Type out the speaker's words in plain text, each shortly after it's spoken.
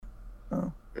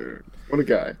Oh, What a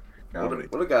guy. comedy.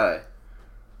 What a guy.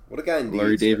 What a guy indeed.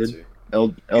 Larry David. Spencer.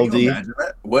 L- Can you LD. imagine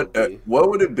that? What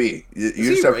would it be? You Is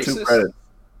just he have two racist? credits.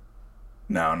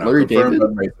 No, Larry confirmed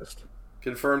David? unracist.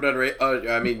 Confirmed unracist.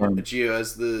 I mean, Confirmed. Gio,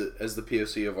 as the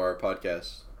POC of our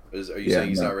podcast, are you Yeah, saying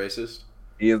he's no. not racist?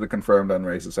 He is the confirmed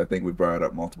unracist. I think we brought it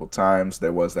up multiple times.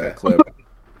 There was that Okay. clip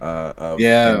of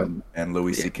Yeah. him and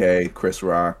Louis C.K., Chris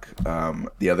Rock,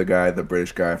 the other guy, the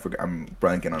British guy. I'm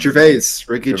blanking on his Gervais.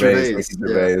 Ricky name. Gervais. Ricky Yeah.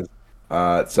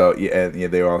 Gervais. So yeah,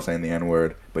 they were all saying the N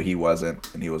word, but he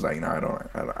wasn't, and he was like, "No, I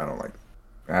don't like.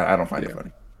 I don't find it Yeah.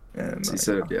 funny." And He like,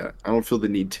 said, "Yeah, I don't feel the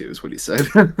need to," is what he said.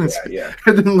 yeah.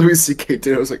 And then Louis C.K.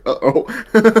 did. I was like, "Uh-oh."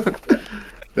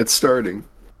 That's starting.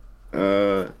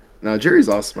 No, Jerry's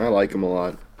awesome. I like him a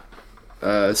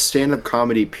lot. Stand-up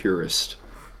comedy purist.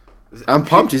 I'm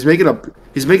pumped. He's making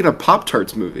a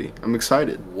Pop-Tarts movie. I'm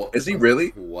excited. What? Is he really?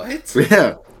 What?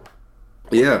 Yeah.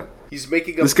 Yeah. He's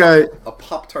making a This guy- a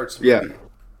Pop-Tarts movie. Yeah.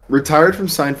 Retired from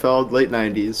Seinfeld, late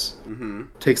 90s. Mm-hmm.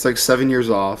 Takes like 7 years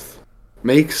off.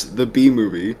 Makes the B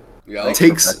movie. Yeah.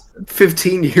 Takes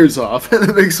 15 years off and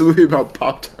then makes a movie about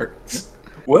Pop-Tarts.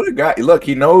 What a guy! Look,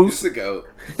 he Who's knows. the goat?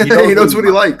 He knows what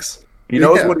he likes. He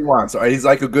knows Yeah. what he wants. All right, he's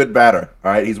like a good batter.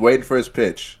 All right, he's waiting for his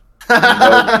pitch. He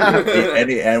knows-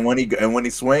 and when he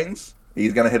swings,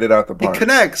 he's gonna hit it out the He park.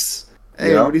 connects. Hey,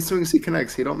 You know? when he swings, he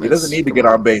connects. He don't miss. He doesn't need to Come get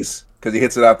on base because he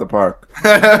hits it out the park.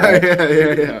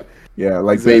 yeah. Yeah,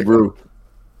 like Exactly. Babe Ruth.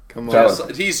 Come Tell on.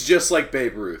 us. He's just like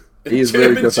Babe Ruth. He is Him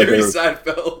really and just like Jerry Babe Ruth.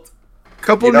 Seinfeld.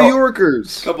 Couple You know- New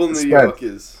Yorkers. Couple New Spence.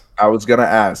 Yorkers. I was gonna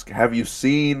ask, have you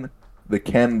seen the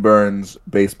Ken Burns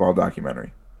baseball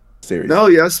documentary series? No,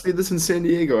 you asked me this in San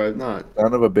Diego. I have not.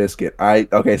 Son of a biscuit.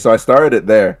 So I started it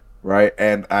there, right?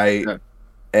 And Yeah.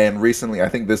 and recently, I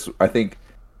think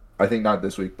not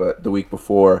this week, but the week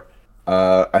before,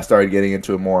 I started getting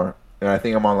into it more, and I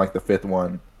think I'm on like the 5th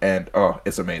one, and oh,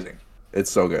 it's amazing. It's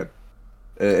so good.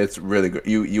 It's really good.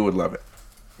 You would love it.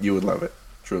 You would love it.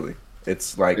 Truly,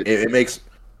 it's like it makes.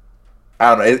 I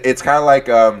don't know. It's kind of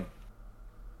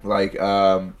like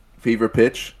Fever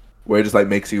Pitch, where it just like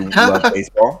makes you love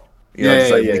baseball. You know, Yeah,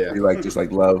 just like yeah, makes yeah. you like just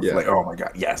like love Yeah. like, oh my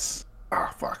god, yes.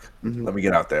 Ah, fuck. Mhm. Let me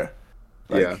get out there.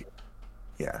 Yeah.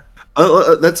 Yeah.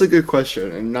 That's a good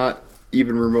question, and not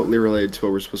even remotely related to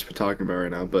what we're supposed to be talking about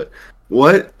right now. But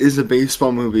what is a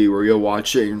baseball movie where you'll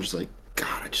watch it and you're just like,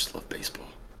 God, I just love baseball.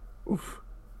 Oof.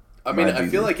 I mean, Might I be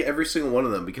feel the- like every single one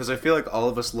of them, because I feel like all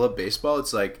of us love baseball.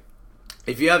 It's like,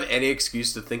 if you have any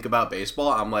excuse to think about baseball,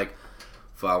 I'm like,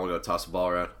 fuck, I want to go toss the ball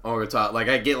around. I want to go toss. Like,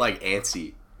 I get like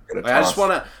antsy. Get a Like, I just toss.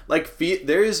 want to like.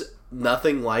 There is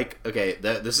nothing like. Okay,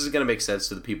 this is gonna make sense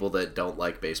to the people that don't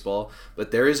like baseball,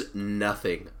 but there is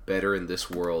nothing better in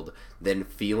this world than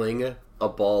feeling a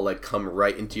ball like come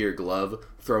right into your glove,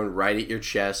 thrown right at your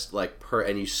chest, like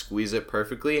and you squeeze it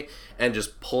perfectly, and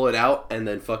just pull it out and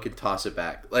then fucking toss it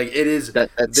back. Like it is That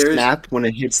there's- snap when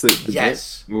it hits the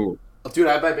Yes. bit. Ooh. Dude,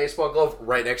 I have my baseball glove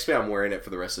right next to me. I'm wearing it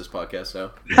for the rest of this podcast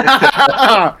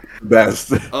now.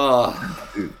 Best. Oh,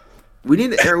 we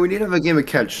need to have a game of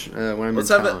catch when I'm let's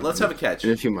in have town let's have a catch,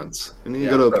 in a few months. We need to Yeah.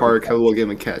 go to the park, have a little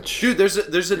game of catch. dude. There's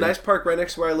a nice park right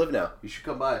next to where I live now. You should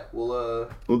come by. We'll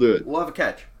We'll do it. have a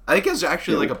catch. I think there's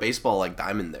actually Yeah. like a baseball like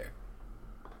diamond there.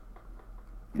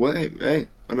 Well, hey,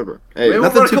 whatever. Hey, Maybe we'll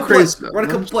nothing run a too couple crazy. plays. Run a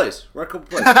couple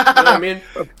plays. You know what I mean?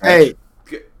 Hey,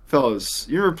 Good. fellas,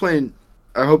 you remember playing?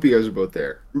 I hope you guys are both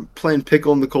there. Playing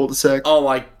pickle in the cul-de-sac. Oh,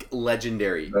 like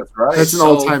legendary. That's right. That's an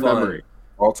so all-time fun. memory.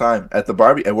 All time at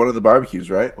one of the barbecues,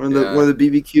 right? One of Yeah. the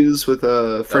BBQs with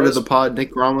a friend was- of the pod,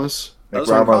 Nick Ramos. That was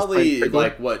Ramos probably playing pickle?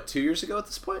 like what 2 years ago at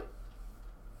this point.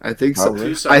 I think so. Probably.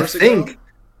 2 I summers think ago.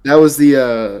 that was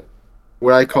the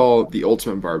what I call the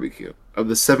ultimate barbecue. Of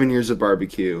the 7 years of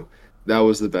barbecue, that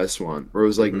was the best one. Where it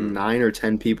was like Mhm. 9 or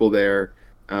 10 people there.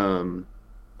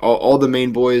 All the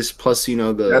main boys plus That's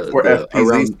where the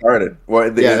FPZ started. Well,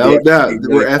 yeah,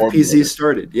 where FPZ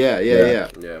started. Yeah. Yeah.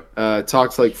 Yeah.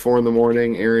 Talked like 4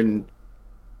 a.m. Aaron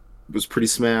was pretty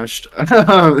smashed. It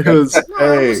was No,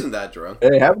 I Hey. wasn't that drunk.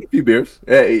 Hey, have a few beers.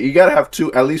 Hey, you gotta have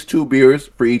at least 2 beers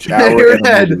for each hour. You're in a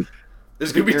dead. movie.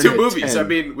 There's gonna be You're 2 at movies. 10. I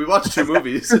mean, we watched 2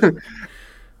 movies.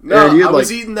 No, Aaron, you I had,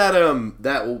 was like- eating that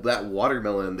that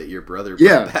watermelon that your brother brought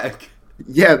Yeah. back.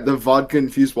 yeah, the vodka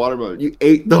infused watermelon. You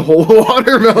ate the whole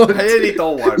watermelon. I didn't eat the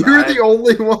whole watermelon. You're the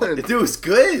only one. It was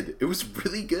good. It was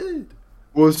really good.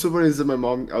 What was so funny is that my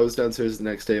mom, I was downstairs the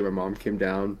next day, my mom came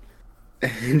down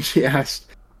and she asked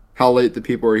how late the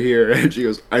people were here. And she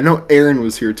goes, I know Aaron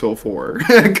was here till 4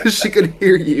 because she could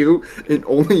hear you and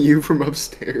only you from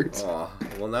upstairs. Oh,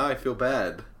 well now I feel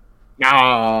bad.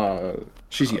 Nah,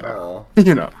 she's young. Oh,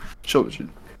 You know, she'll.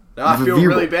 now I feel Vivo.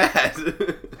 really bad.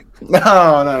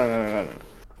 No.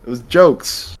 It was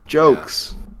jokes.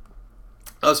 Jokes.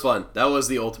 That was fun. That was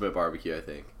the ultimate barbecue, I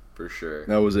think, for sure.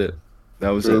 That was it. That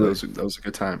was it. Really? That was a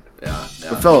good time. Yeah.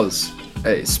 But fellas,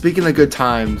 hey, speaking of good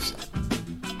times,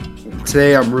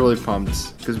 today I'm really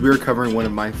pumped because we're covering one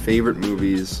of my favorite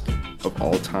movies of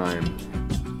all time.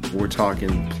 We're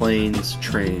talking planes,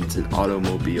 trains, and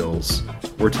automobiles.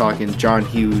 We're talking John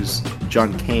Hughes,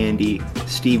 John Candy,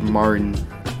 Steve Martin.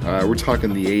 We're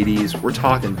talking the 80s. We're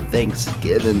talking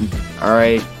Thanksgiving. All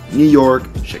right, New York,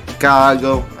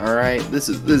 Chicago. All right, this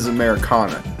is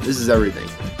Americana. This is everything.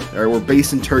 All right, we're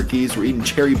basting turkeys. We're eating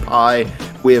cherry pie.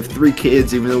 We have 3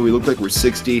 kids, even though we look like we're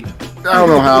 60. I don't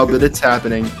know how, but it's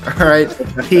happening. All right,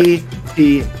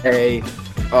 PTA.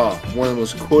 Oh, one of the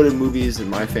most quoted movies in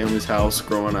my family's house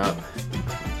growing up.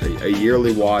 A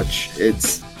yearly watch.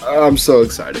 I'm so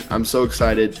excited. I'm so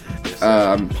excited.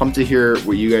 I'm pumped to hear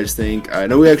what you guys think. I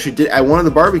know we actually did at one of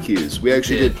the barbecues. We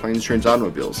actually did Planes, Trains,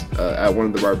 Automobiles at one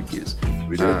of the barbecues.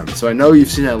 We did. So I know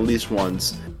you've seen it at least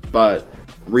once, but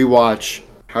rewatch.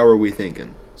 How are we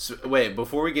thinking? So, wait,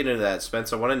 before we get into that,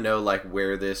 Spence, I want to know like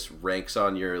where this ranks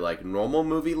on your like normal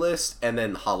movie list and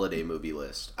then holiday movie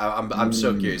list. I'm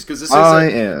so curious because this is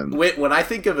when I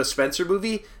think of a Spencer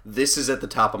movie, this is at the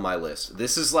top of my list.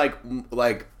 This is like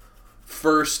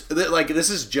first, like this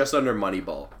is just under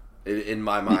Moneyball in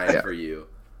my mind for you.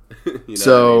 You know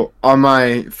so on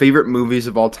my favorite movies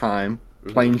of all time,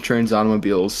 Planes, Trains,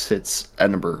 Automobiles sits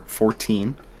at number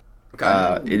 14.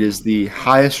 Okay. It is the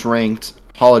highest ranked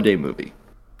holiday movie.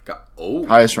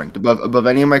 Highest ranked above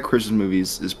any of my Christmas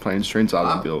movies is Planes, Trains,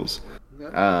 Automobiles.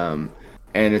 Wow.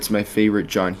 And it's my favorite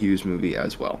John Hughes movie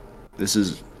as well.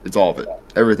 It's all of it.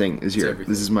 Everything is here.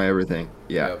 Everything. This is my everything.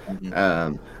 Yeah.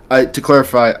 Yep. To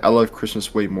clarify, I love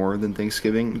Christmas way more than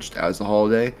Thanksgiving, just as a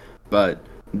holiday. But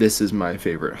this is my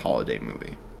favorite holiday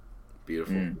movie.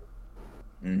 Beautiful.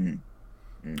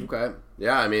 Okay.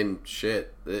 Yeah, I mean,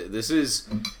 shit. This is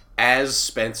as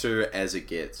Spencer as it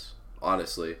gets,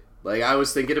 honestly. Like, I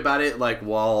was thinking about it, like,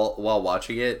 while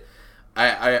watching it.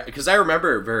 Because I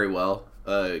remember it very well.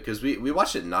 Because we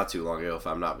watched it not too long ago, if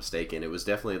I'm not mistaken. It was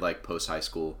definitely, like, post-high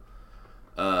school.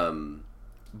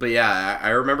 But, yeah, I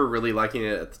remember really liking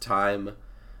it at the time.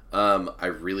 I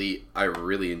really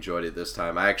enjoyed it this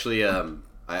time. I actually,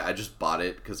 I just bought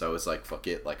it because I was like, fuck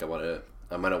it. Like, I'm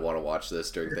gonna want to watch this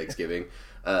during Thanksgiving.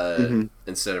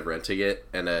 Instead of renting it.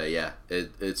 And, yeah,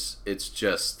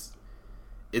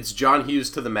 it's John Hughes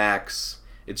to the max.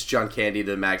 It's John Candy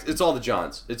to the max. It's all the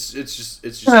Johns. It's just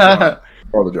John.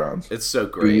 All the Johns. It's so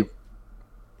great.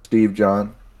 Steve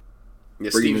John.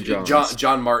 Yeah, Bring Steve the Johns.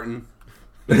 John Martin.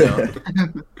 You know?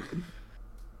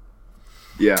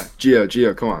 Yeah,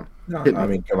 Gio, come on. I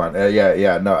mean, come on.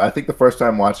 Yeah. No, I think the first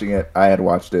time watching it, I had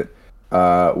watched it,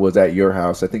 was at your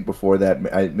house. I think before that,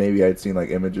 maybe I'd seen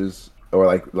like images or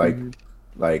like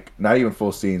not even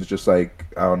full scenes, just like,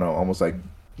 I don't know, almost like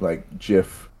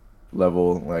GIF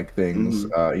level like things,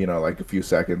 like a few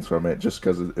seconds from it, just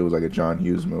because it was like a John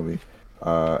Hughes movie.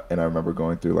 And I remember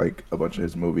going through like a bunch of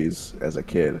his movies as a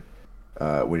kid,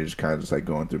 when you're just kind of just like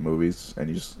going through movies and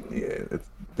you just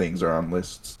things are on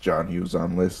lists. John Hughes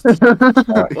on lists. Well,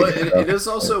 it is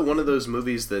also one of those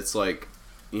movies that's like,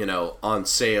 on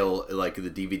sale, like the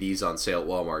DVDs on sale at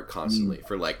Walmart constantly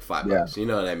for like $5. You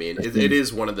know what I mean? It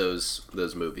is one of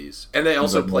those movies, and it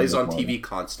also plays on TV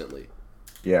constantly.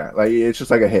 Yeah, like it's just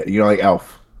like a hit, like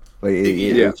Elf. Like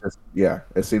it's just,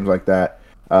 it seems like that.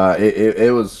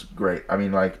 It was great. I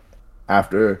mean, like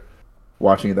after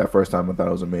watching it that first time, I thought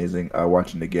it was amazing.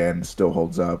 Watching it again, still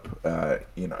holds up.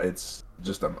 It's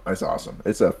just it's awesome.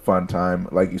 It's a fun time,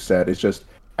 like you said. It's just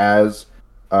as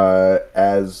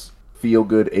feel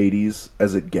good 80s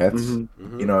as it gets.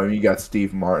 You got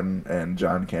Steve Martin and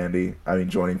John Candy. I mean,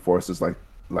 joining forces like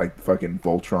fucking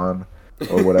Voltron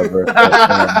or whatever.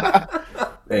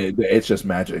 It's just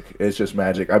magic. It's just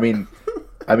magic. I mean,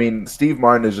 Steve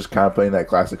Martin is just kind of playing that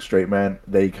classic straight man.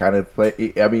 They kind of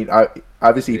play. I mean,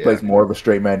 obviously he plays more of a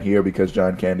straight man here because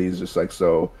John Candy is just like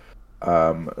so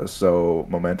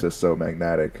momentous, so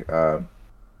magnetic,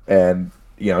 and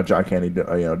John Candy,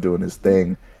 doing his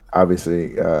thing,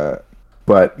 obviously.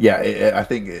 But yeah, I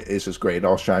think it's just great. It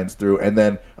all shines through, and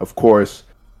then of course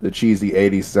the cheesy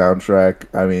 '80s soundtrack.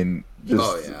 I mean,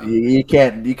 just you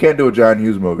can't do a John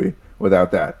Hughes movie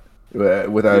without that,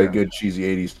 without a good cheesy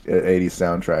 '80s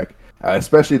soundtrack,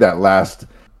 especially that last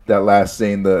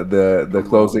scene, the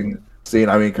closing scene.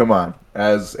 I mean, come on,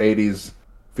 as '80s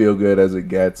feel good as it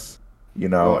gets,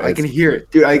 I can hear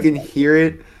it, dude. I can hear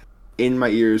it in my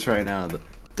ears right now. The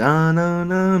da na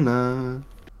na na.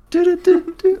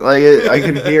 Like I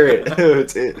can hear it.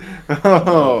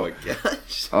 Oh my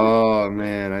gosh. Oh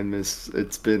man,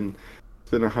 it's been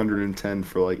been 110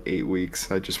 for like 8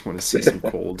 weeks. I just want to see some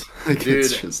cold. Like, Dude,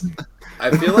 it's just... I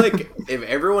feel like if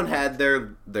everyone had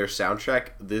their soundtrack,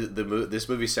 this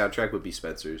movie's soundtrack would be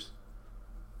Spencer's.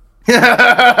 You know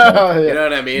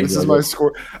what I mean? This is my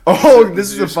score. Oh,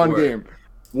 this is your a fun score. game.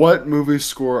 What movie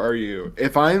score are you?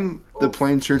 If I'm the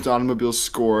Planes, Trains, Automobile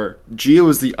score, Geo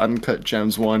is the Uncut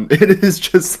Gems one. It is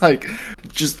just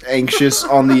anxious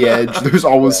on the edge. There's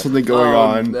always something going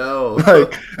on. No.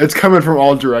 Like, it's coming from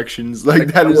all directions.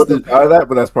 Like, that is the... Out of that,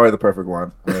 but that's probably the perfect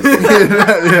one.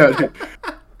 yeah, dude.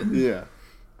 Yeah.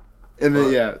 And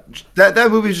then, yeah,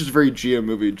 that movie is just a very Geo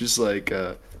movie. Just like,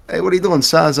 hey, what are you doing,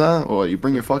 Saz, huh? Or you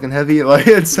bring your fucking heavy? Like,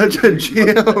 it's such a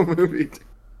Geo movie.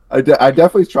 I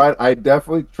definitely tried. I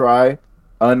definitely try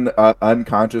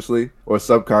unconsciously or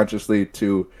subconsciously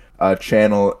to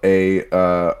channel a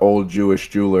old Jewish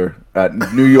jeweler at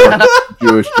New York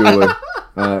Jewish jeweler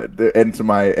into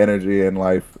my energy and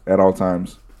life at all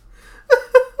times.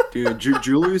 Dude,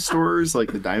 jewelry stores,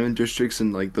 like the diamond districts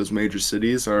in like those major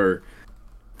cities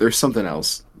there's something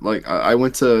else. Like I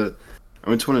went to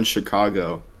one in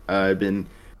Chicago. I had been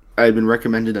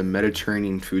recommended a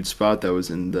Mediterranean food spot that was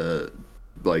in the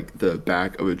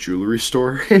back of a jewelry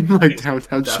store in like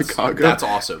downtown Chicago. That's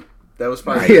awesome. That was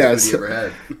probably the best food you ever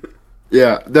had.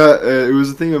 Yeah, it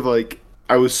was a thing of like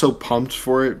I was so pumped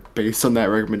for it based on that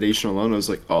recommendation alone. I was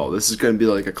like, oh, this is gonna be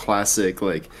like a classic,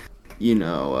 like, you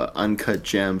know, uncut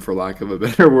gem for lack of a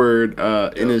better word,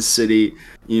 in a city.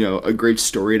 You know, a great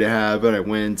story to have. And I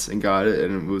went and got it,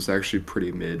 and it was actually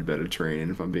pretty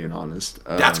mid-Mediterranean, if I'm being honest.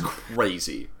 That's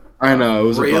crazy. I know, it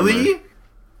was really.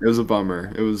 It was a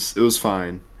bummer. It was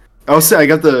fine. I also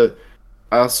got the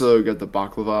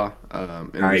baklava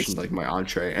in addition to like my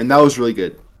entree, and that was really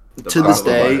good. To this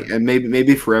day, and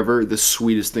maybe forever, the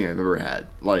sweetest thing I've ever had.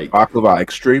 Like Baklava,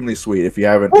 extremely sweet. If you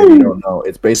don't know,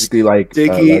 it's basically like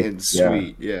sticky and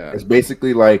sweet. Yeah, it's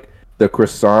basically like the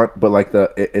croissant, but like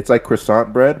it's like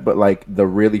croissant bread, but like the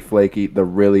really flaky, the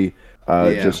really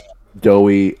just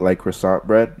doughy like croissant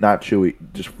bread, not chewy,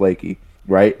 just flaky.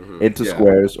 Right into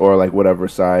squares or like whatever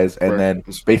size, and then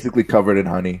basically covered in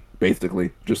honey,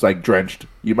 basically just like drenched.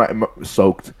 You might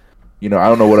soaked. You know, I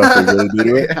don't know what else they really do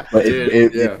to it, but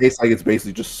it tastes like it's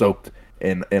basically just soaked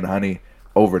in honey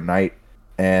overnight,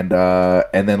 and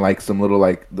then like some little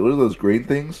like what are those green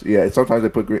things? Yeah, sometimes they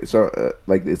put green, so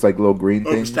like it's like little green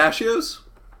things. Pistachios.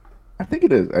 I think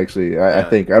it is actually. I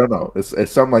think I don't know. It's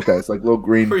something like that. It's like little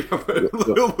green.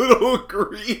 little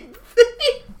green thing.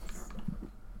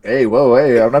 Hey, whoa,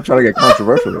 hey! I'm not trying to get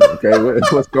controversial. Okay,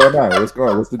 what's going on? What's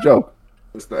the joke?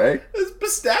 What's the hey? It's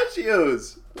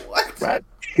pistachios. What? What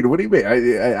do you mean?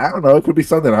 I don't know. It could be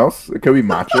something else. It could be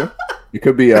matcha. It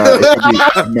could be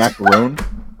macaroon.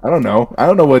 I don't know. I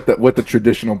don't know what the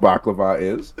traditional baklava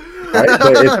is. Right?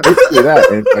 But it's basically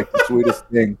that. And it's like the sweetest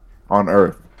thing on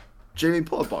earth. Jamie,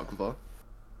 pull up baklava.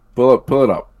 Pull it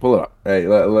up. Hey,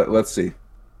 let's see.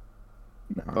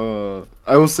 No.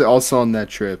 I will say also on that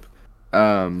trip,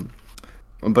 my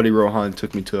buddy Rohan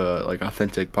took me to a like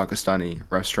authentic Pakistani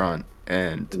restaurant,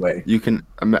 and you can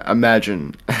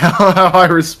imagine how I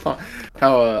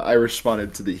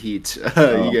responded to the heat.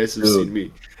 You guys have seen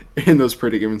me in those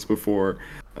predicaments before.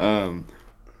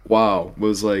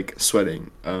 Was like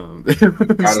sweating. It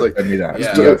was like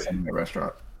that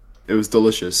restaurant. It was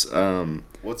delicious.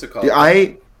 What's it called?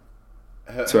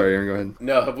 Sorry, Aaron, go ahead.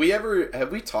 No, have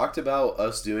we talked about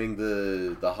us doing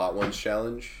the Hot Ones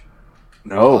challenge?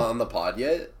 No. On the pod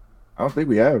yet? I don't think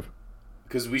we have.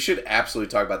 Because we should absolutely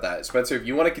talk about that. Spencer, if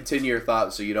you want to continue your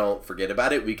thought so you don't forget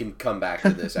about it, we can come back to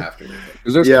this after.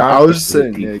 I was just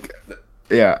saying, like,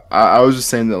 I was just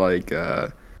saying that, like,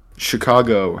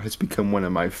 Chicago has become one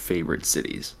of my favorite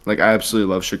cities. Like, I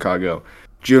absolutely love Chicago.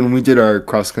 June, when we did our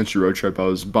cross-country road trip, I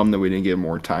was bummed that we didn't get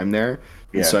more time there.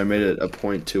 And so I made it a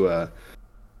point to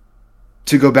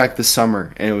go back this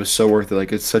summer, and it was so worth it.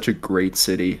 Like, it's such a great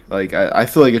city. Like, I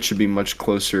feel like it should be much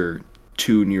closer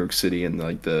to New York City and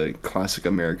like the classic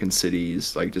American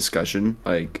cities like discussion.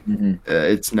 Like,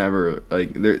 it's never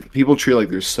like people treat like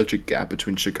there's such a gap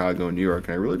between Chicago and New York,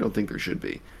 and I really don't think there should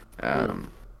be.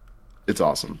 It's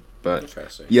awesome. But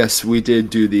yes, we did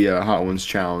do the Hot Ones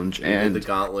challenge, and the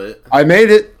gauntlet. I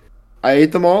made it. I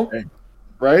ate them all.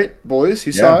 Right, boys?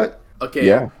 You saw it.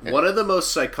 Okay, one of the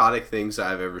most psychotic things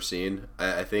I've ever seen.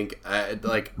 I think,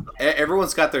 like,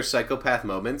 everyone's got their psychopath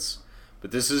moments, but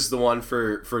this is the one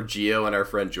for Gio and our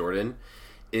friend Jordan.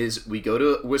 Is we go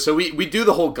to we do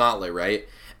the whole gauntlet, right?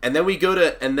 And then we go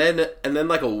to and then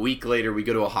like a week later we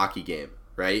go to a hockey game,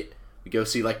 right? We go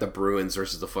see like the Bruins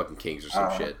versus the fucking Kings or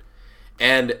some shit,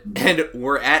 and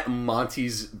we're at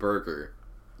Monty's Burger,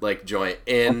 like joint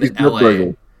in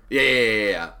LA.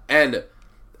 Yeah. And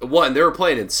one, they were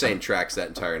playing insane tracks that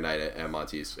entire night at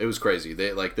Monty's. It was crazy.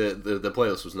 They like the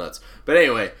playlist was nuts. But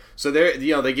anyway, so they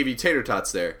they give you tater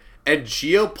tots there, and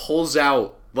Gio pulls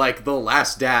out like the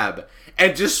last dab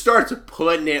and just starts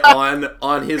putting it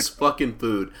on his fucking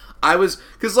food.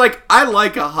 Cause like I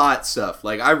like a hot stuff.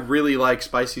 Like I really like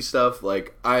spicy stuff.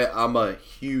 Like I'm a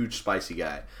huge spicy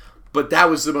guy. But that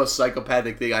was the most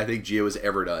psychopathic thing I think Gio has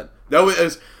ever done.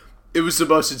 It was the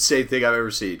most insane thing I've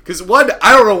ever seen. Because one,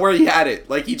 I don't know where he had it.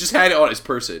 Like he just had it on his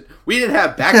person. We didn't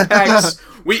have backpacks.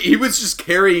 He was just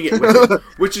carrying it with him,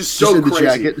 which is so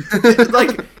crazy.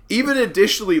 Like even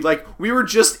additionally, like we were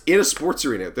just in a sports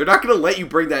arena. They're not gonna let you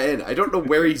bring that in. I don't know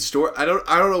where he stored. I don't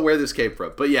know where this came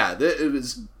from. But yeah, it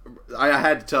was. I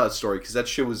had to tell that story because that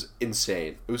shit was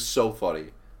insane. It was so funny.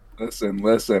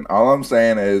 Listen. All I'm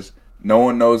saying is no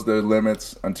one knows their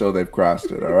limits until they've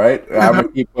crossed it. All right, I'm gonna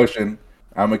keep pushing.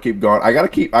 I'm gonna keep going. I gotta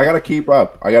keep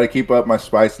up. I gotta keep up my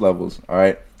spice levels. All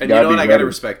right. And you know what? I gotta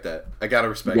respect that. You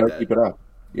gotta keep it up.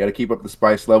 You gotta keep up the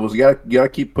spice levels. You gotta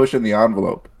keep pushing the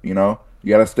envelope. You know.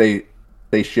 You gotta stay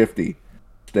shifty,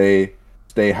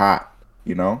 stay hot.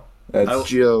 You know. That's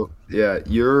Gio. Yeah,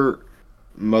 your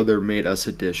mother made us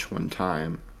a dish one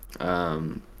time,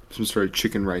 some sort of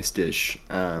chicken rice dish.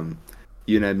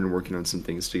 You and I had been working on some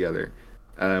things together.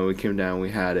 We came down, we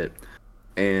had it,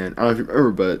 and I don't know if you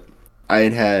remember, but I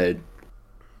had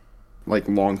like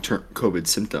long-term COVID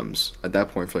symptoms at that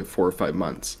point for like 4 or 5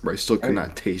 months, where I still could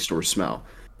not taste or smell,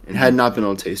 and had not been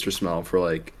able to taste or smell for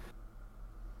like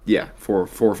 4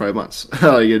 or 5 months.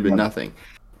 Like it had been nothing,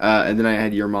 and then I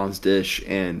had your mom's dish,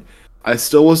 and I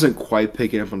still wasn't quite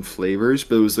picking up on flavors,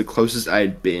 but it was the closest I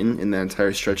had been in that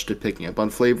entire stretch to picking up on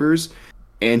flavors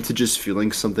and to just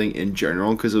feeling something in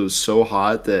general, because it was so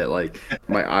hot that like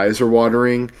my eyes were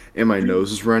watering and my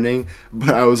nose was running,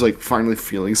 but I was like finally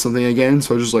feeling something again,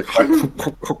 so I was just like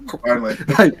finally.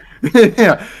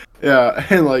 yeah,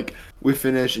 and like we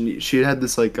finished, and she had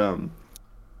this like I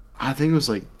think it was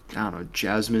like, I don't know,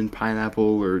 jasmine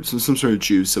pineapple or some sort of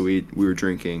juice that we were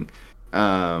drinking.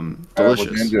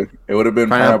 Delicious. It would have been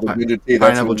pineapple ginger tea.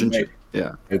 Pineapple ginger.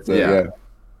 Yeah. It's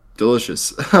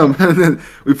delicious. And then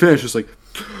we finished just like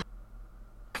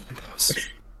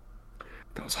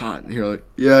that was hot. And you're like,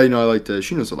 yeah, you know, I like to.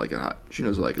 She knows I like it hot. She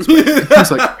knows I like it spicy.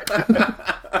 It's like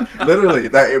literally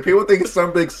that. If people think it's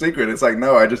some big secret, it's like,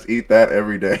 no, I just eat that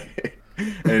every day,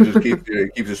 and it just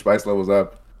keeps your spice levels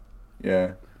up.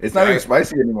 Yeah, it's not even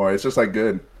spicy anymore. It's just like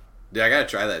good. Yeah, I gotta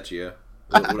try that, Gio.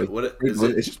 What is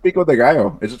it? It's just pico de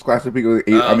gallo. It's just classic pico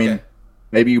de gallo. I mean,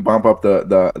 maybe you bump up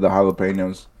the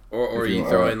jalapenos, or you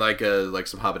throw in like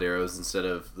some habaneros instead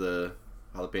of the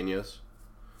jalapenos.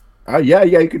 Yeah,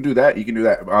 you can do that.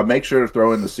 Make sure to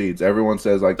throw in the seeds. Everyone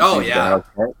says like,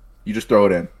 you just throw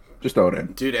it in. Just throw it in.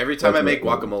 Dude, every time I make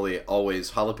guacamole,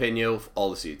 always jalapeno,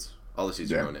 all the seeds are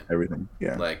going in. Everything.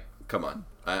 Yeah. Like, come on.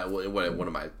 What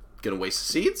am I gonna waste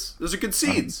the seeds? Those are good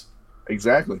seeds.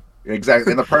 Exactly. And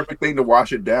the perfect thing to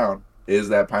wash it down is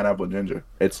that pineapple ginger.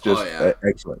 It's just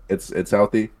excellent. It's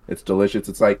healthy. It's delicious.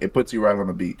 It's like it puts you right on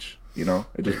the beach. You know,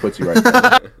 it just puts you right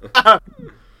there.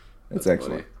 It's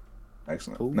excellent. Funny.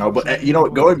 Excellent. No, but you know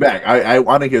what? Going back, I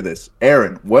want to hear this.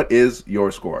 Aaron, what is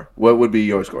your score? What would be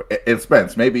your score? And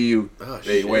Spence, maybe you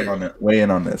weigh in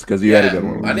on this because you had a good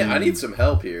one. I need some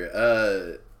help here.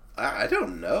 I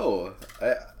don't know.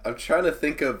 I'm trying to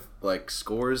think of like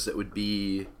scores that would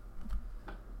be.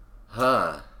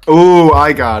 Oh,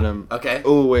 I got him. Okay.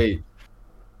 Oh, wait.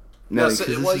 No, you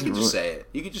can just say it.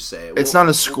 You can just say it. It's not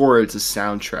a score, it's a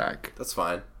soundtrack. That's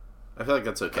fine. I feel like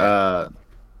that's okay.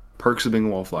 Perks of Being a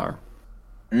Wallflower.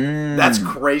 That's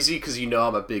crazy because you know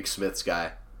I'm a big Smiths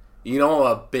guy.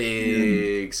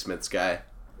 Smiths guy.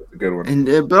 That's a good one.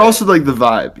 And but also like the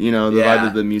vibe, the vibe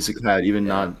that the music had, even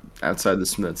not outside the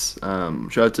Smiths.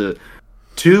 Shout out to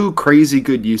 2 crazy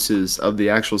good uses of the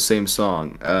actual same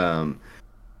song.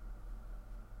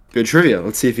 Good trivia.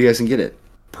 Let's see if you guys can get it.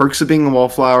 Perks of Being a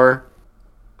Wallflower,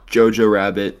 Jojo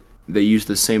Rabbit. They used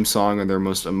the same song in their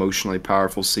most emotionally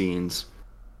powerful scenes.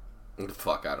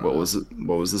 Fuck, I don't know.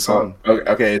 What was the song?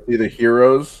 Okay, it's either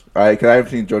Heroes. I haven't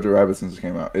seen Jojo Rabbit since it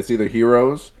came out. It's either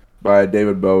Heroes by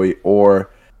David Bowie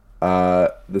or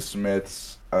the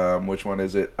Smiths. Which one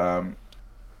is it?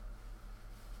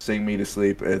 Sing Me to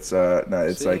Sleep. It's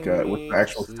It's like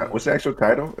what's the actual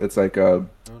title? It's like I'm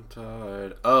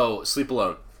tired. Oh, Sleep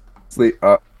Alone. Sleep.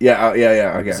 Yeah.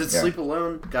 Okay. Is it Sleep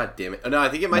Alone? God damn it! No, I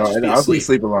think it might just be Asleep.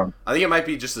 Sleep Alone. I think it might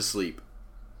be just Asleep.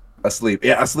 Asleep.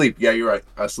 Yeah, Asleep. Yeah, you're right.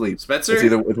 Asleep. Spencer,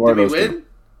 it's one did we win? Two.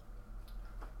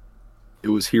 It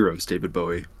was Heroes, David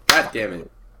Bowie. God damn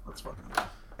it! That's fucking.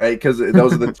 Hey, because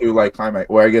those are the 2 like climax.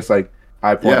 Where I guess like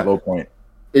high point, low point.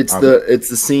 It's the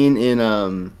scene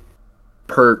in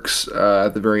perks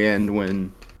at the very end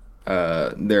when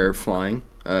they're flying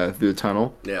through the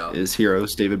tunnel. Yeah. Is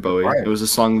Heroes, David Bowie. Right. It was a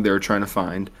song they were trying to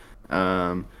find.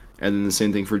 And then the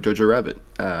same thing for Jojo Rabbit.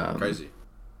 Crazy.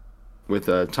 With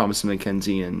Thomas and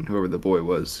Mackenzie and whoever the boy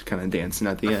was kind of dancing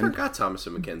at the I end. forgot Thomas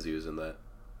and Mackenzie was in that.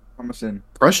 Thomason.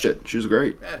 Crushed it. She was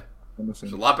great. Yeah. It's a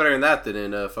Thomason. lot better than that than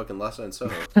in fucking Last Night in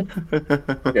Soho.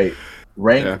 Okay,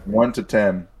 rank Yeah. 1 to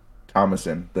 10.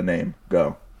 Thomason, the name.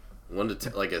 Go. 1 to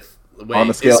 10, like a. Wait, On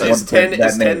the scale, is 1 to 10, 10 that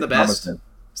is 10 name, the best? Thomason.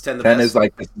 Is 10 the 10 best? is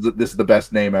like this is the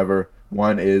best name ever.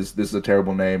 1 is this is a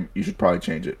terrible name. You should probably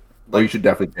change it, or you should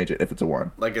definitely change it if it's a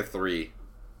 1. like a 3.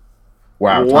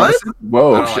 Wow, What? Thomason?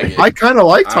 Whoa, I don't like shit. it. I kind of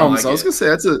like I don't Thomas. like I was it. gonna say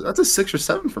that's a 6 or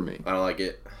 7 for me. I don't like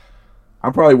it.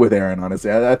 I'm probably with Aaron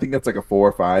honestly. I think that's like a 4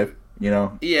 or 5. You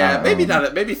know? Yeah, maybe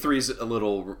not. Maybe 3's a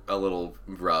little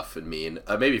rough and mean.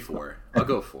 Maybe 4. I'll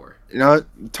go 4. You know,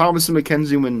 Thomas and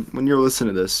Mackenzie, when you're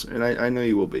listening to this, and I know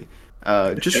you will be,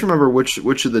 just remember which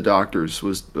of the doctors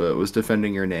was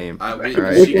defending your name. I, we, All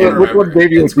right. she can Which one remember.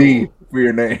 gave you a It's D cool. for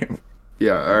your name?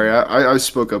 Yeah, all right. I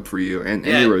spoke up for you and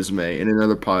Yeah. your resume. In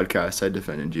another podcast, I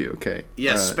defended you. Okay.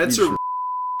 Yeah, You Spencer should-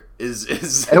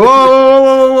 is. Hey,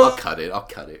 whoa. I'll cut it. I'll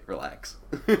cut it. Relax.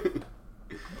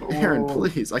 Aaron,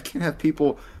 please. I can't have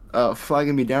people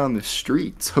flagging me down in the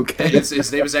streets. Okay.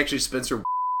 His name is actually Spencer.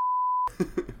 that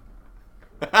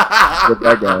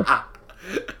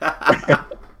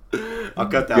I'll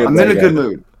cut that. Good I'm one. in a guy. good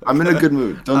mood. I'm in a good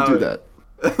mood. Don't do Oh. that.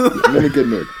 I'm in a good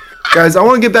mood. Guys, I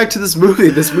want to get back to this movie.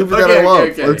 This movie that I Okay, love.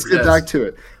 okay, Let's get yes. back to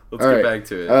it. Let's All get right. back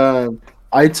to it.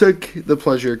 I took the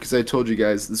pleasure, because I told you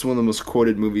guys, this is one of the most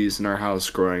quoted movies in our house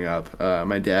growing up.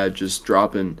 My dad just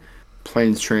dropping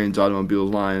planes, trains,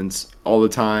 automobiles, lines all the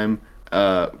time.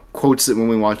 Quotes it when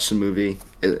we watch the movie.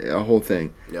 A whole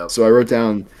thing. Yep. So I wrote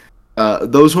down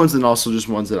those ones and also just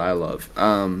ones that I love.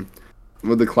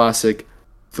 With the classic,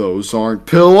 "Those aren't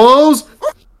pillows."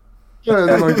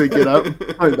 And like they get up,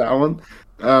 like that one.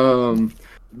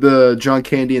 The John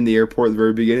Candy in the airport at the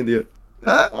very beginning.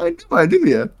 I do,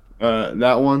 yeah.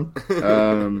 That one.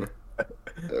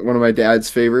 One of my dad's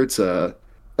favorites.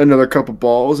 Another cup of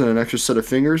balls and an extra set of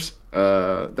fingers.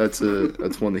 That's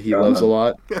one that he loves a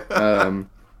lot.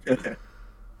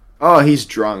 Oh, he's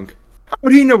drunk. How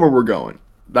would he know where we're going?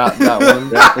 That one.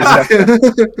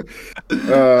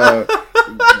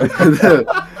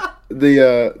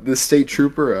 The state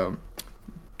trooper.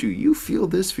 Do you feel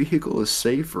this vehicle is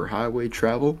safe for highway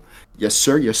travel? Yes,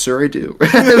 sir. Yes, sir. I do.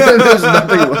 There's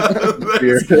nothing left.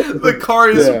 The car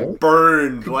is Yeah.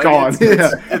 burned. Like, Gone,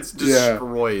 It's yeah.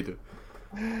 destroyed.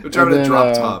 They're driving And a then,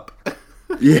 drop top.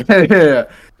 Yeah.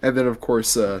 And then, of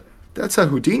course, that's how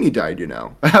Houdini died, you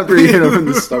know. After he hit him in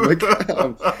the stomach.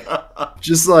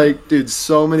 Just like, dude,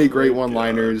 so many great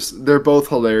one-liners. They're both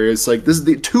hilarious. Like, this is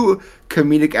the two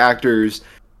comedic actors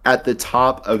at the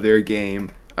top of their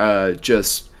game.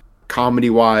 Just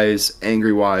comedy-wise,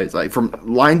 angry-wise. Like, from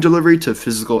line delivery to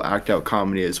physical act-out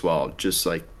comedy as well. Just,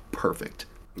 like, perfect.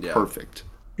 Yeah. Perfect.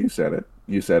 You said it.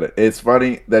 You said it. It's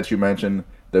funny that you mentioned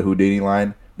the Houdini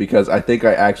line because I think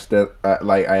I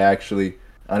actually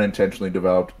unintentionally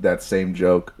developed that same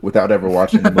joke without ever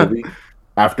watching the movie.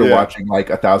 After Yeah. watching like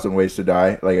 1,000 Ways to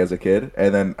Die, like as a kid,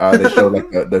 and then they showed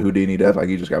like the Houdini death, like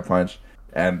he just got punched,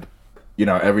 and you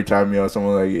know every time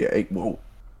someone like, hey, whoa,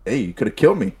 hey, you could have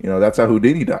killed me, that's how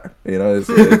Houdini died, it's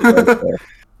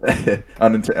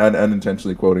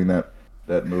unintentionally quoting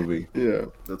that movie. Yeah.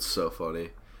 That's so funny.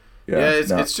 Yeah, Yeah,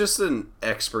 no. it's just an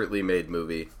expertly made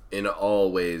movie in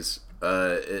all ways.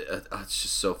 It's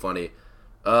just so funny.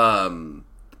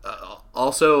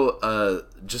 Also,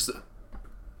 just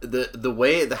the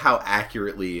way how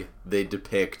accurately they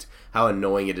depict how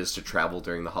annoying it is to travel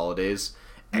during the holidays.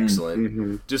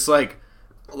 Excellent. Just like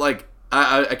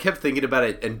I kept thinking about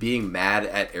it and being mad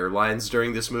at airlines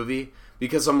during this movie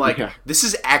because I'm like, Yeah. this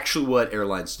is actually what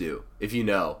airlines do. If you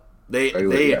know. They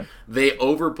Yeah. they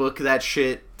overbook that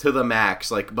shit to the max,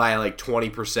 like by like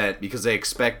 20%, because they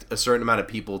expect a certain amount of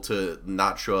people to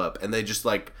not show up, and they just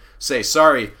like say,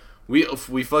 sorry, we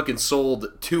fucking sold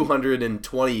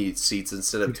 220 seats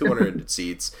instead of 200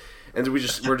 seats, and we're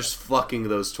just fucking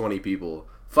those 20 people.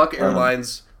 Fuck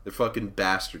airlines, they're fucking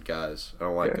bastard guys. I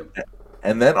don't like them.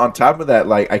 And then on top of that,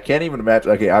 like I can't even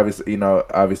imagine. Okay, obviously,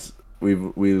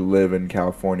 we live in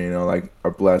California, like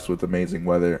are blessed with amazing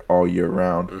weather all year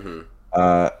round. Mm-hmm.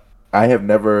 I have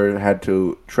never had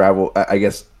to travel. I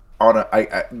guess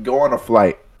I go on a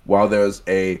flight while there's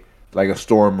a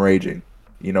storm raging,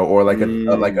 or like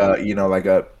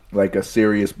a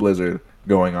serious blizzard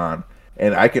going on,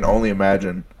 and I can only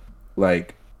imagine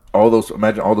all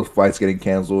those flights getting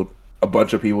canceled. A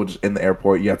bunch of people just in the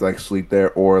airport. You have to sleep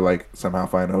there or somehow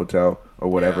find a hotel or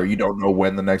whatever. Yeah. You don't know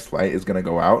when the next flight is gonna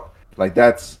go out. Like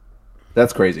that's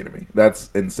crazy to me. That's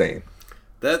insane.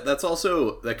 That's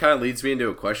also that kind of leads me into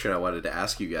a question I wanted to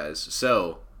ask you guys.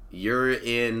 So you're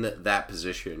in that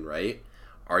position, right?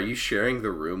 Are you sharing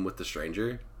the room with the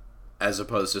stranger, as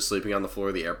opposed to sleeping on the floor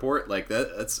of the airport? Like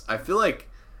that's I feel like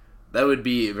that would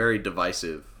be very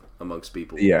divisive amongst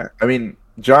people. Yeah, I mean,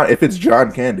 if it's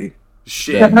John Candy,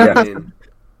 Shit. Yeah. I mean,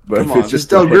 but Come if on, it's just just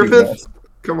Del a hitting Griffith. mess-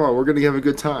 Come on, we're gonna have a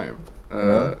good time.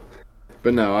 Yeah.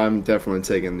 But no, I'm definitely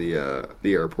taking the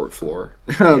airport floor.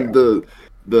 Yeah.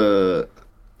 The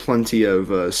plenty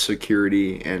of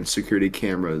security and security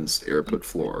cameras airport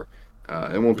floor.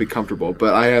 It won't be comfortable,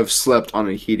 but I have slept on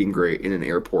a heating grate in an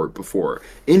airport before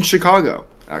in Chicago,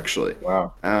 actually.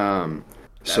 Wow.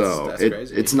 So that's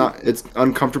crazy. it's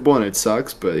uncomfortable and it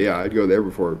sucks, but yeah, I'd go there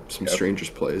before some Yep. stranger's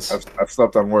place. I've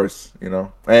slept on worse, you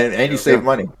know, and you save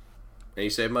money. and you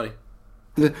save money.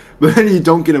 But then you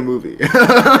don't get a movie.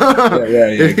 Yeah,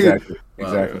 exactly, Wow.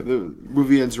 exactly. The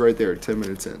movie ends right there, 10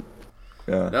 minutes in.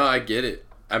 Yeah. No, I get it.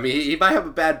 I mean, he might have a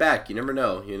bad back. You never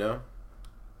know. You know,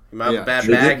 he might have Yeah. a bad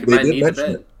They back. did- He they might did need the mention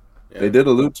bed. it. Yeah. They did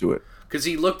allude to it. Because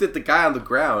he looked at the guy on the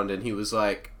ground and he was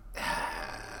like,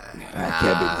 can't be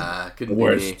 "Nah, couldn't the be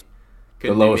worst. me. The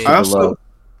Couldn't be lowest me." of I the also- low.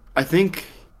 I think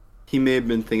he may have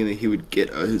been thinking that he would get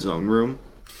his own room.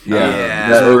 Yeah, Yeah.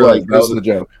 That, So, was, like, that was the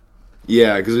joke.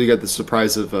 Yeah, because we got the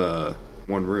surprise of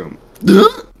one room.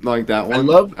 Like that one. I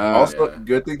love Uh, also yeah.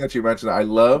 good thing that you mentioned. I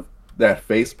love that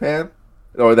face pan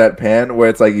or that pan where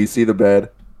it's like you see the bed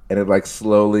and it like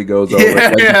slowly goes over. Yeah,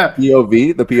 Like yeah.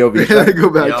 The POV shot. go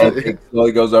back Yo. And to it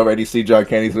slowly goes over and you see John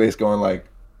Candy's face going like,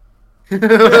 He's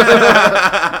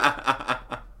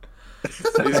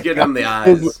giving him the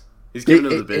eyes. He's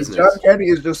giving him the business. John Candy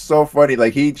is just so funny.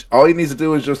 Like all he needs to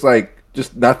do is just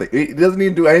nothing. He doesn't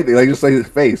even do anything. Like just like his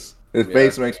face. His Yeah.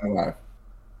 face makes me laugh.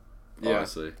 Yeah.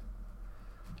 Honestly.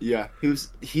 Yeah,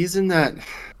 he's in that.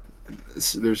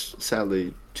 There's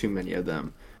sadly too many of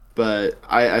them, but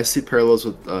I see parallels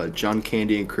with John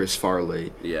Candy and Chris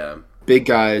Farley. Yeah. Big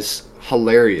guys,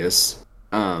 hilarious,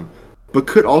 but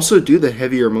could also do the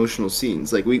heavier emotional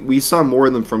scenes. Like we saw more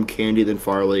of them from Candy than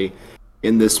Farley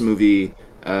in this movie,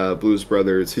 Blues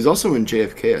Brothers. He's also in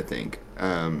JFK, I think.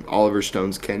 Oliver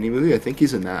Stone's Candy movie. I think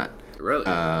he's in that. Really?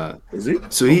 Is he?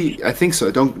 So I think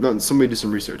so. Don't somebody do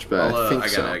some research, but I think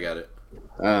so. I got it.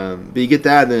 But you get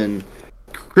that, then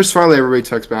Chris Farley. Everybody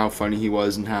talks about how funny he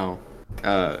was and how,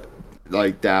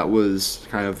 like that was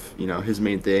kind of his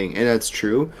main thing, and that's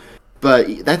true.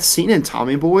 But that scene in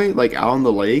Tommy Boy, like out on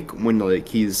the lake when like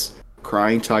he's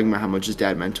crying, talking about how much his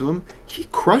dad meant to him, he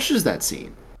crushes that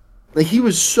scene. Like he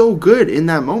was so good in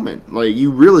that moment. Like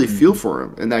you really feel for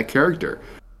him and that character.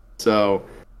 So.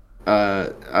 I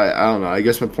don't know. I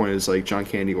guess my point is like John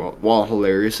Candy, while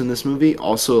hilarious in this movie,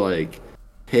 also like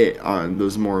hit on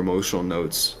those more emotional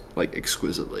notes like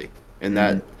exquisitely, and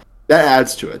that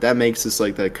adds to it. That makes this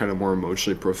like that kind of more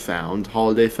emotionally profound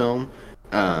holiday film.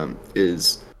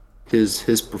 Is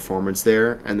his performance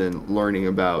there, and then learning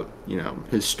about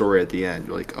his story at the end.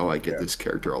 You're like, oh, I get this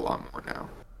character a lot more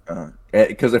now.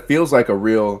 Because it feels like a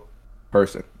real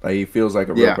person. Like he feels like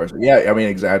a real Yeah. person. Yeah, I mean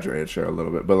exaggerated, sure, a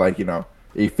little bit, but like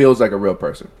he feels like a real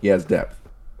person. He has depth.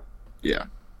 Yeah.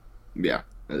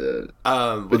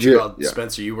 What's you- it called? yeah.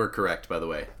 Spencer, you were correct, by the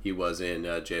way. He was in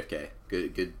JFK.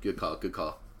 Good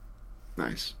call.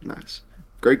 Nice.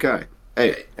 Great guy.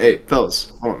 Hey,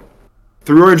 fellas, hold on.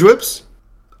 3 orange whips.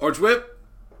 Orange Whip?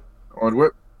 Orange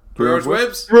whip. Three Orange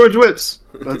Whips? 3 orange whips.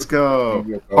 Let's go.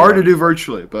 Hard to do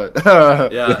virtually, but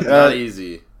Yeah, not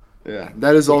easy. yeah,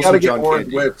 that is You also gotta get John orange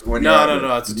Candy. whips when No, you're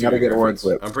no, it's a you gotta tutoring get orange reference.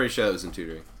 whips. I'm pretty sure that was in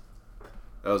tutoring.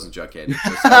 That wasn't John Candy.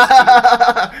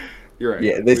 That You're right.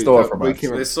 Yeah, they stole it from we us. came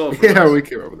was- up- they stole it from Yeah, us. we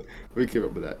came up with it. We came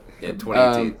up with that. in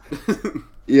 2018.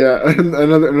 Yeah,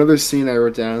 another scene I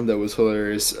wrote down that was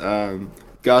hilarious.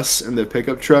 Gus in the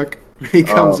pickup truck. He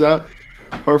comes out.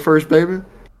 Her first baby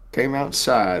came out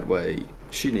sideways.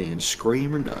 She didn't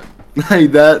scream or nothing.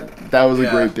 Like that was a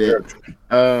Yeah, great bit.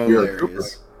 You're a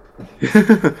Hilarious.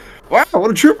 Wow,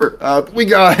 what a trooper! We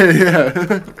got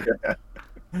yeah.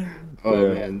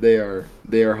 Oh man, they are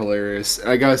hilarious.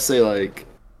 I gotta say, like,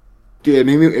 dude, it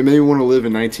made me want to live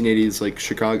in 1980s like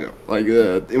Chicago. Like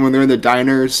when they're in the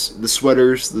diners, the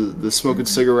sweaters, the smoking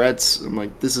cigarettes. I'm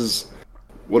like, this is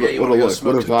what Yeah, a you what a wanna go look,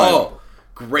 smoke what a to- vibe. Oh,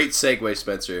 great segue,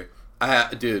 Spencer.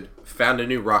 Dude, found a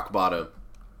new rock bottom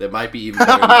that might be even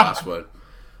better than the last one.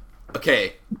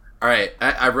 Okay, all right.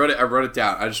 I wrote it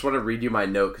down. I just want to read you my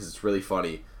note because it's really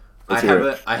funny. Let's hear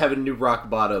it. I have a new rock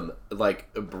bottom like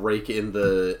a break in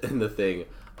the thing.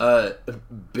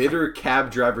 Bitter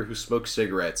cab driver who smokes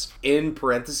cigarettes. In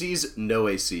parentheses, no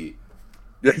AC.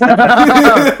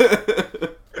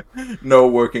 No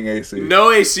working AC.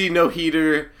 No AC, no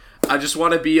heater. I just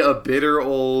want to be a bitter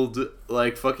old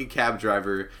like fucking cab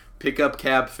driver. Pick up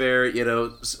cab fare,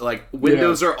 like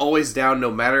windows are always down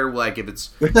no matter like if it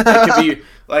could be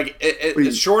like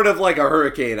it's short of like a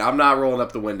hurricane. I'm not rolling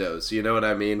up the windows. You know what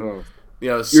I mean? Oh.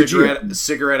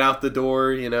 Cigarette out the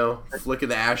door. Flicking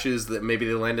the ashes that maybe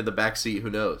they landed in the back seat.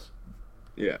 Who knows?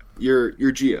 Yeah,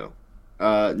 you're Geo.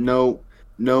 No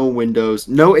windows,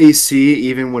 no AC,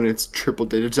 even when it's triple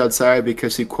digits outside,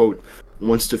 because he quote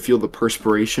wants to feel the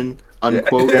perspiration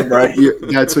unquote. Yeah, right.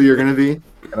 That's what you're gonna be.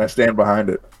 And I stand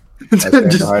behind it.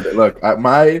 Behind it. Look,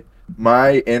 my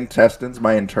intestines,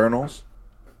 my internals,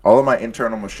 all of my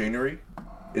internal machinery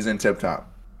is in tip top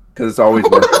because it's always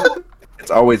working.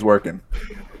 It's always working.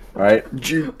 All right. What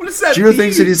does that Gio mean?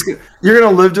 thinks that you're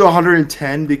gonna live to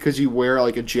 110 because you wear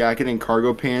like a jacket and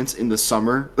cargo pants in the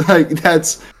summer. Like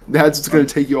that's what's gonna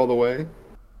take you all the way.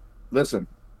 Listen,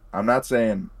 I'm not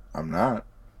saying I'm not.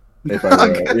 If I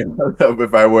wear,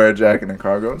 if I wear a jacket and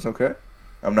cargo, it's okay.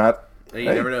 I'm not. Hey,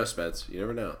 you never know, Spence. You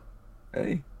never know.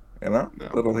 Hey, a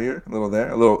little here, a little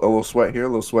there, a little sweat here, a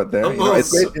little sweat there.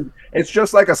 It's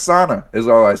just like a sauna, is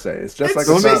all I say. It's just like a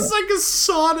sauna. It's like a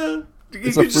sauna.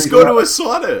 You could just go to a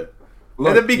sauna. Look,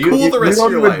 and it'd be cool the rest of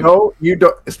your life. You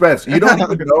don't, Spence. You don't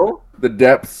even know the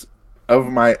depths of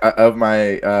my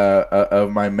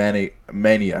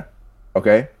mania,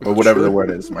 okay, or whatever the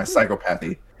word is, my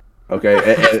psychopathy,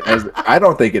 okay. As I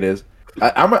don't think it is.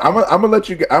 I'm gonna let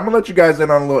you guys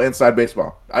in on a little inside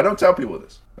baseball. I don't tell people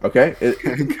this, okay?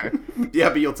 Okay. Yeah,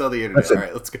 but you'll tell the internet. All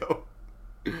right, let's go.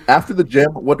 After the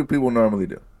gym, what do people normally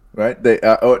do? Right? They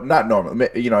not normally.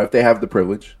 If they have the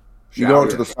privilege, you go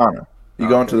into the sauna. You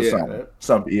go into the sauna.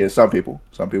 Some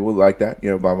people like that.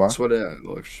 Blah blah. Sweat it out.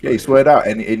 You sweat it out,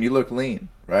 and you look lean,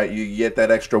 right? You get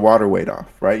that extra water weight off,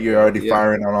 right? You're already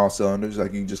firing on all cylinders.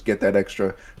 Like you just get that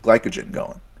extra glycogen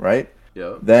going, right?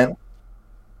 Yeah. Then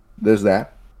there's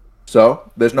that.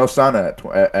 So there's no sauna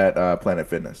at Planet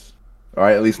Fitness. All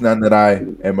right, at least none that I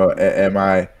am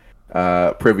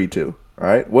privy to. All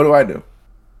right, what do?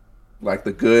 Like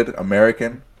the good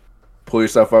American, pull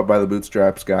yourself up by the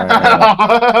bootstraps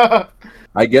guy.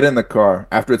 I get in the car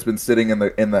after it's been sitting in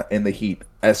the heat,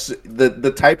 as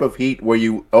the type of heat where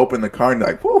you open the car and you're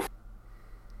like, woof.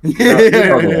 Like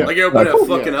you open a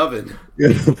fucking oven.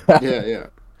 Yeah.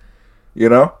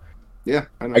 Yeah.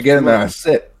 I get in there, I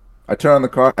sit. I turn on the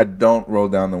car. I don't roll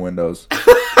down the windows.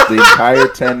 The entire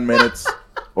 10 minutes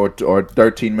or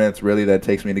 13 minutes, really, that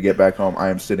takes me to get back home, I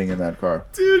am sitting in that car.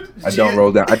 Dude, I don't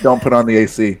roll down. I don't put on the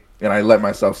AC, and I let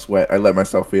myself sweat. I let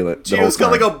myself feel it. Gio's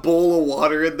got like a bowl of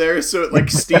water in there, so it like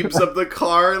steams up the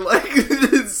car. Like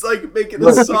it's like making a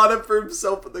sauna for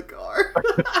himself in the car.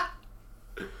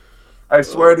 I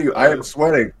swear to you, I am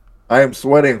sweating. I am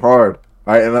sweating hard.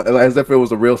 As if it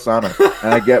was a real sauna,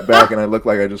 and I get back and I look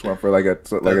like I just went for like a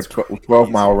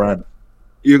 12-mile run.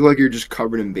 You look like you're just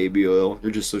covered in baby oil.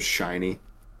 You're just so shiny.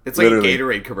 It's like literally a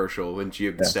Gatorade commercial when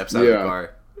Gio steps out of the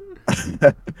car.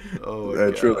 Oh, my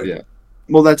God. Truly. Yeah.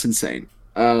 Well, that's insane.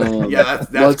 Yeah,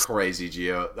 that's crazy,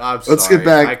 Gio. I'm sorry. Let's get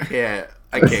back.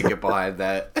 I can't get behind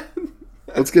that.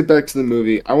 Let's get back to the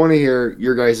movie. I want to hear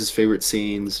your guys' favorite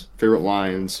scenes, favorite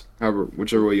lines,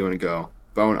 whichever way you want to go.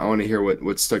 But I want to hear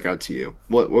what stuck out to you.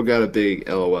 What got a big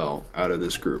LOL out of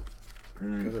this group?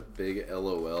 Got a big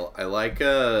LOL.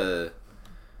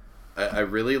 I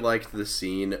really liked the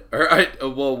scene.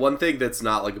 One thing that's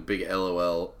not like a big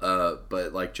LOL,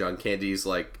 but like John Candy's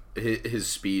like his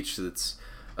speech that's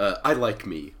I like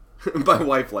me. My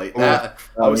wife liked that.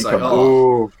 I was like,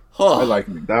 I like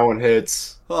me. That one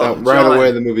hits. Right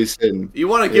away, the movie's hitting. You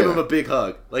want to give him a big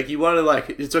hug, like you want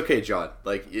to it's okay, John.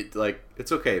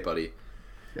 It's okay, buddy.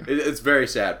 Yeah. It's very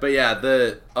sad, but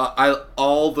yeah,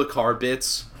 all the car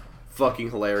bits, fucking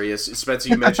hilarious. Spencer,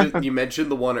 you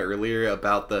mentioned the one earlier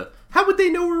about the how would they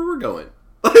know where we're going,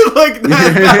 like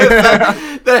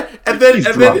that, and then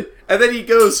he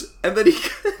goes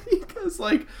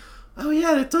like, oh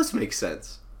yeah, it does make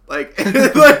sense. Like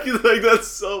that's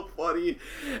so funny.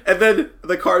 And then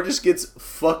the car just gets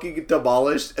fucking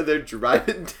demolished, and they're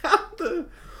driving down the.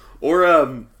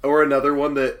 Or another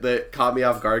one that caught me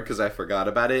off guard because I forgot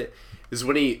about it is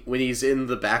when he's in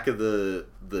the back of the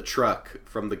truck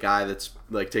from the guy that's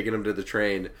like taking him to the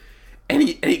train, and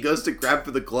he goes to grab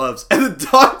for the gloves, and the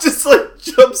dog just like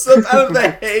jumps up out of the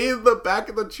hay in the back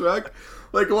of the truck.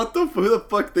 Like who the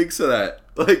fuck thinks of that?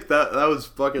 Like that was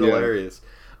fucking hilarious.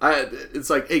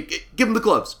 It's like, hey, give him the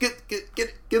gloves. Give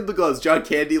him the gloves. John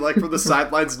Candy, like, from the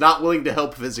sidelines, not willing to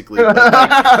help physically. But,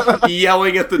 like,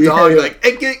 yelling at the dog, like,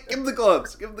 hey, give him the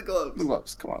gloves. Give him the gloves. The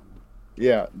gloves, come on.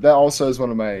 Yeah, that also is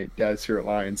one of my dad's favorite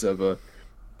lines of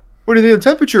What do you think the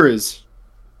temperature is?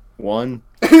 1.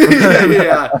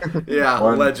 yeah,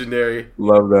 One. legendary.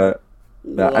 Love that.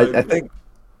 No, One.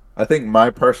 I think my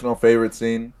personal favorite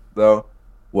scene though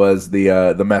was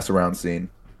the mess around scene.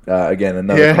 Again,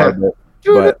 another Yeah. car bit,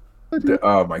 but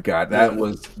oh my god, that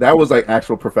was like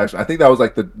actual perfection. I think that was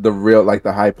like the real like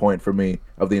the high point for me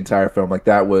of the entire film. Like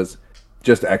that was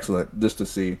just excellent, just to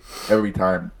see every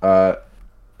time.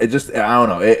 It just I don't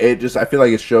know. It just I feel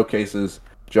like it showcases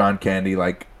John Candy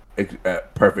like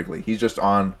perfectly. He's just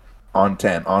on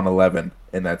 10, on 11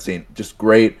 in that scene. Just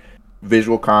great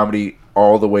visual comedy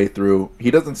all the way through.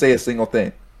 He doesn't say a single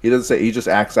thing. He doesn't say. He just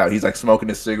acts out. He's like smoking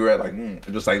his cigarette,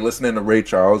 like just like listening to Ray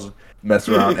Charles mess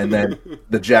around, and then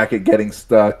the jacket getting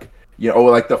stuck. You know, or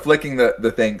like the flicking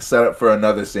the thing set up for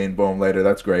another scene. Boom, later.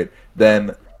 That's great.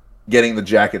 Then getting the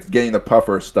jacket, getting the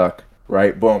puffer stuck.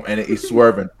 Right, boom, and he's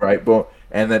swerving. Right, boom,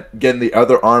 and then getting the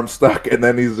other arm stuck, and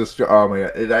then he's just oh my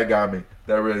god, that got me.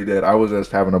 That really did. I was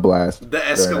just having a blast. The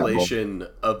during that moment. escalation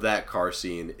of that car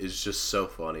scene is just so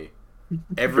funny.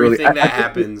 Everything I that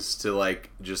happens to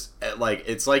like just like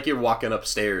it's like you're walking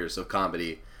upstairs of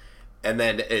comedy, and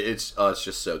then it's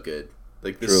just so good.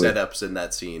 Like the Truly. setups in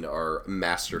that scene are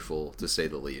masterful to say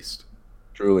the least.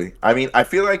 Truly, I mean, I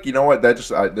feel like you know what that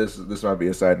just this might be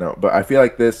a side note, but I feel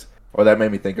like this or that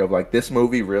made me think of like this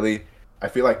movie really. I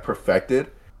feel like perfected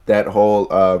that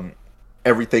whole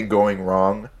everything going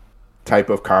wrong type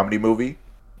of comedy movie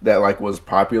that like was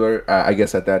popular. I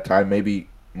guess at that time, maybe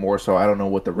more so. I don't know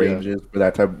what the range is for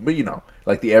that type, but you know,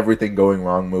 like the everything going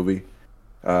wrong movie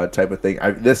type of thing.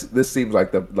 This seems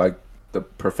like the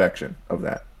perfection of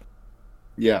that.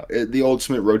 Yeah, the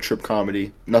ultimate road trip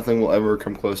comedy. Nothing will ever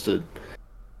come close to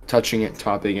touching it,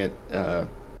 topping it.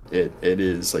 It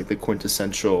is like the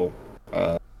quintessential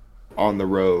on the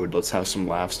road, let's have some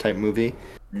laughs type movie.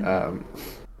 And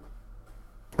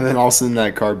then also in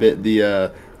that car bit,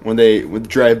 the when they would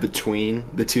drive between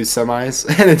the two semis,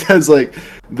 and it does like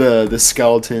the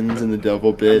skeletons and the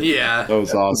devil bit. Yeah, That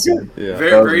was awesome. Yeah,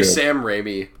 very that was very good. Sam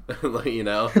Raimi, like, you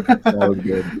know. That was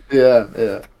good.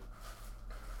 yeah.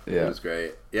 It was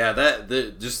great. Yeah,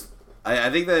 I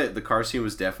think that the car scene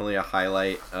was definitely a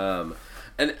highlight.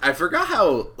 And I forgot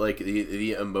how like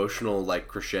the emotional like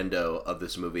crescendo of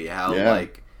this movie, how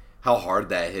hard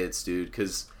that hits, dude.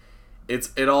 Because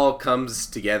it all comes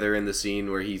together in the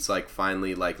scene where he's like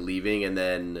finally like leaving, and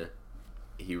then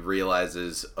he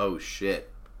realizes, oh shit,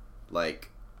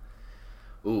 like,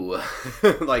 ooh,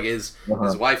 like his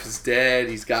wife is dead.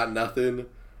 He's got nothing.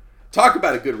 Talk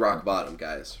about a good rock bottom,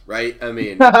 guys. Right? I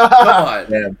mean, come on.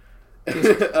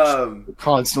 Yeah.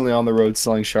 Constantly on the road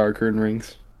selling shower curtain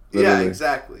rings. Yeah, Literally.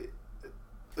 exactly.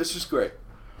 It's just great.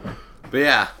 But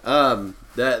yeah,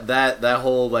 that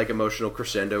whole like emotional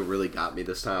crescendo really got me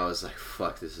this time. I was like,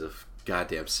 fuck, this is a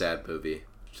goddamn sad movie.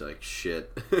 It's like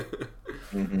shit.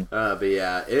 But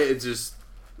yeah, it's just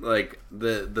like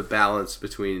the balance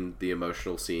between the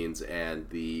emotional scenes and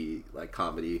the like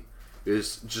comedy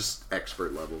is just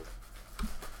expert level.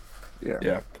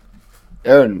 Yeah.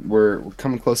 Aaron, we're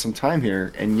coming close on time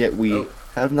here, and yet we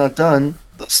have not done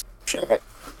the shot.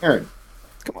 Aaron,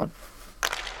 come on.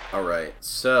 All right,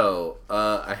 so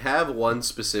I have one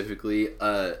specifically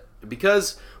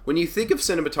because when you think of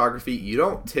cinematography, you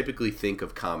don't typically think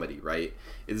of comedy, right?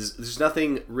 There's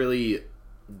nothing really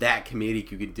that comedic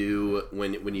you could do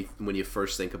when you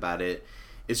first think about it.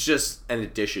 It's just an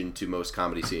addition to most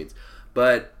comedy scenes.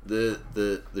 But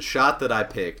the shot that I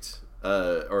picked,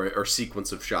 or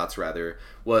sequence of shots rather,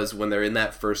 was when they're in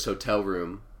that first hotel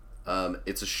room.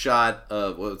 It's a shot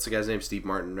of what's the guy's name? Steve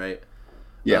Martin, right?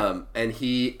 Yeah. And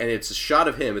it's a shot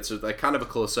of him. It's like kind of a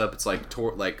close up. It's like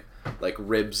like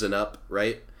ribs and up,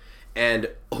 right? And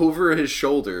over his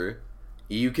shoulder,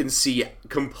 you can see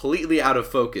completely out of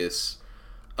focus,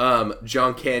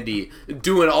 John Candy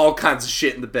doing all kinds of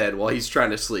shit in the bed while he's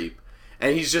trying to sleep,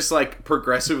 and he's just like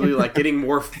progressively like getting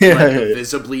more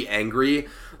visibly angry,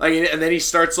 like, and then he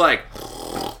starts like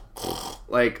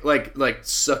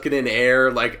sucking in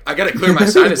air, like I gotta clear my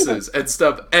sinuses and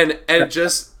stuff, and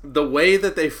just the way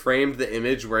that they framed the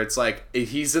image where it's like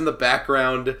he's in the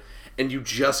background and you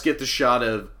just get the shot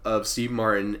of Steve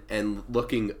Martin and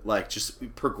looking like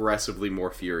just progressively more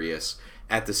furious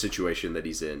at the situation that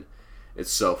he's in.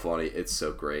 It's so funny. It's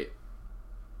so great.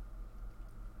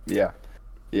 Yeah,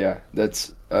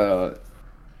 that's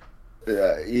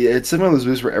it's one of those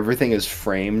movies where everything is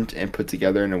framed and put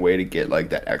together in a way to get like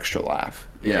that extra laugh.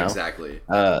 You know? Exactly.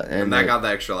 And that got the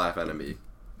extra laugh out of me.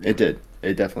 It did.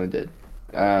 It definitely did.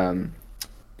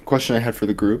 Question I had for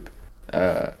the group.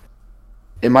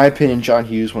 In my opinion, John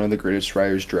Hughes, one of the greatest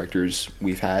writers, directors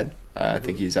we've had. I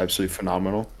think he's absolutely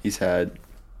phenomenal. He's had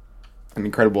an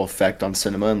incredible effect on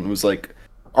cinema and was like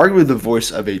arguably the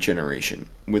voice of a generation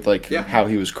with like Yeah. how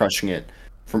he was crushing it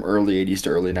from early 80s to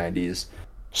early 90s.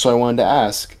 So I wanted to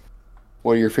ask,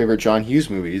 what are your favorite John Hughes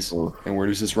movies and where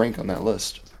does this rank on that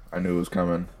list? I knew it was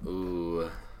coming. Ooh,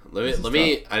 let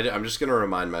me. I'm just gonna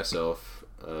remind myself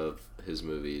of his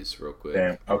movies real quick.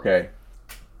 Damn. Okay.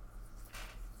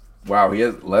 Wow, he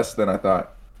has less than I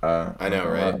thought. I know,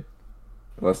 right?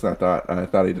 Less than I thought. I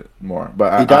thought he did more,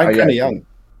 but He died kind of yeah, young.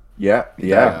 Yeah,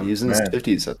 Yeah, he was in his man,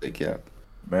 50s, I think, yeah.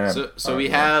 man. So we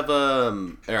have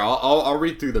here, I'll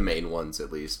read through the main ones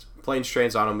at least. Planes,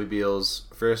 Trains, Automobiles,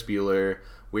 Ferris Bueller,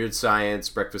 Weird Science,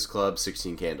 Breakfast Club,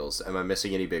 16 Candles. Am I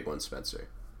missing any big ones, Spencer?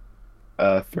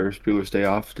 Ferris Bueller's Day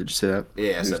Off, did you say that?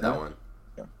 Yeah, I Who's said that that? one.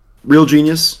 Real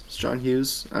Genius, it's John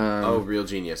Hughes. Oh, Real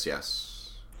Genius, yes.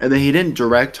 And then he didn't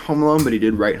direct Home Alone, but he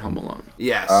did write Home Alone.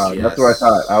 Yes, yes. That's what I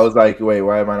thought. I was like, wait,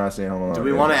 why am I not seeing Home Alone? Do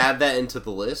we want to add that into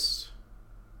the list?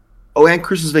 Oh, and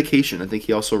Christmas Vacation. I think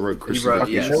he also wrote Christmas wrote-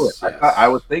 Okay, Vacation. yes. I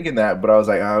was thinking that, but I was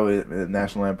like,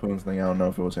 National Lampoon's thing. I don't know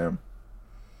if it was him.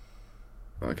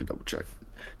 I could double check.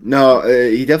 No,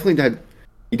 he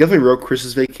definitely wrote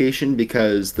Christmas Vacation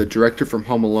because the director from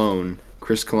Home Alone,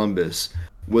 Chris Columbus,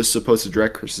 was supposed to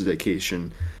direct Christmas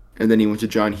Vacation, and then he went to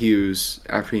John Hughes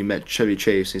after he met Chevy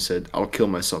Chase. And he said, "I'll kill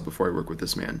myself before I work with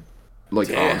this man. Like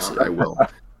Damn. honestly, I will."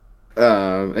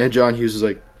 And John Hughes was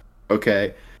like,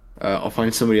 "Okay, I'll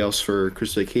find somebody else for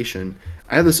Christmas Vacation."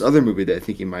 I have this other movie that I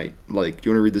think you might like. Do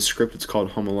you want to read the script? It's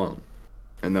called Home Alone,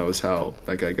 and that was how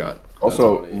that guy got.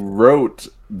 Also funny. wrote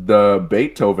the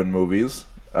Beethoven movies.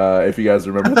 If you guys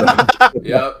remember that,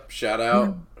 Yep. Shout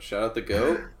out the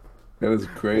goat. it was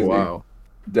crazy. Wow.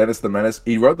 Dennis the Menace.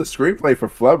 He wrote the screenplay for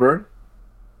Flubber.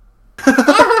 Got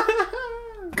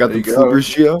There them you go.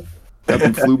 Flubers, Gio? Got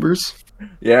them Flubers?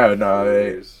 Yeah, no,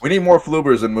 Flubers. we need more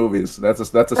Flubers in movies. That's a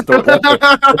story. That's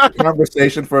a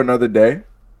conversation for another day.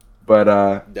 But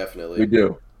Definitely. we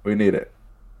do. We need it.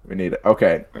 We need it.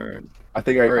 Okay, Alright. I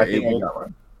think I Alright, think I Abel. got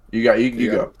one. You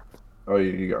You go. Oh,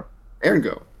 you go. Aaron,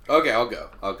 go. Okay, I'll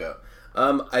go.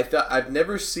 I've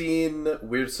never seen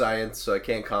Weird Science, so I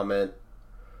can't comment.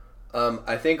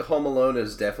 I think Home Alone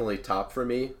is definitely top for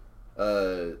me.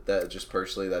 That just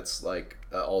personally, that's like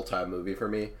an all-time movie for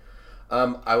me.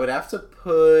 I would have to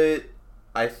put,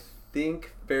 I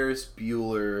think, Ferris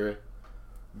Bueller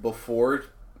before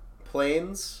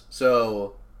Planes.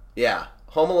 So yeah,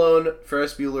 Home Alone,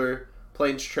 Ferris Bueller,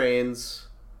 Planes, Trains.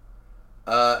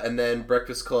 And then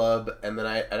Breakfast Club, and then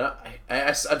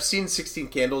I've seen 16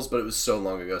 Candles, but it was so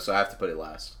long ago, so I have to put it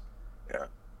last. Yeah.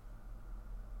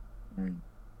 Mm.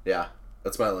 Yeah,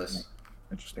 that's my list.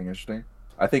 Interesting.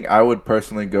 I think I would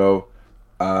personally go.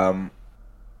 I'm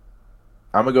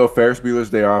gonna go Ferris Bueller's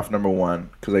Day Off #1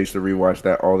 because I used to rewatch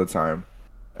that all the time,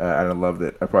 and I loved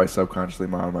it. I probably subconsciously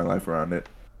modeled my life around it.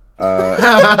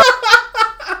 That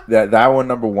one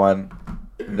 #1.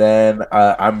 Then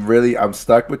I'm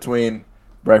stuck between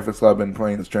Breakfast Club and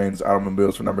Planes, Trains,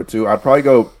 Automobiles for #2. I'd probably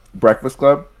go Breakfast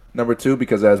Club #2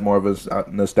 because it has more of a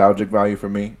nostalgic value for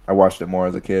me. I watched it more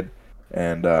as a kid,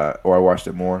 and or I watched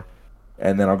it more.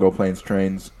 And then I'll go Planes,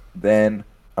 Trains. Then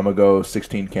I'm gonna go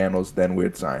 16 Candles. Then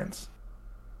Weird Science.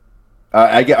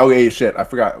 Shit, I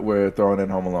forgot we're throwing in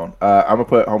Home Alone. I'm gonna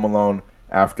put Home Alone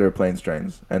after Planes,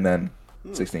 Trains, and then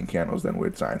 16 Candles, then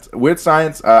Weird Science. Weird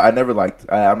Science, I never liked.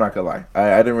 I'm not gonna lie,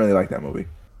 I didn't really like that movie.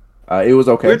 It was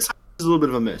okay. Weird Science is a little bit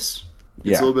of a miss. It's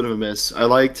Yeah. a little bit of a miss.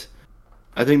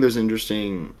 I think there's an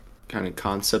interesting kind of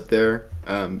concept there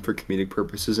for comedic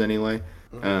purposes anyway.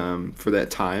 For that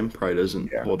time, probably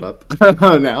doesn't Yeah. hold up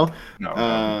now.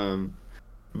 No.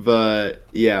 But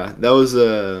yeah, that was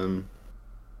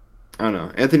I don't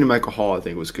know. Anthony Michael Hall, I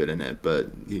think, was good in it, but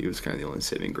he was kind of the only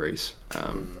saving grace.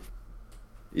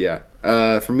 Yeah.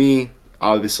 For me,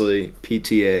 obviously,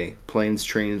 PTA, Planes,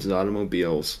 Trains, and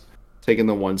Automobiles, taking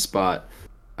the one spot.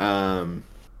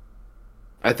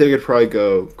 I think I'd probably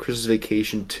go Christmas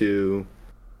Vacation 2,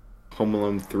 Home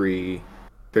Alone 3,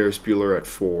 Ferris Bueller at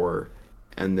 4,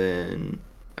 and then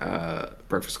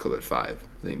Breakfast Club at 5.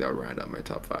 I think that would round out my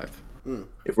top 5.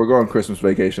 If we're going Christmas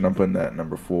Vacation, I'm putting that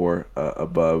 #4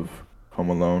 above Home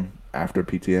Alone after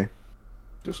PTA.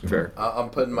 Just Fair. I'm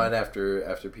putting mine after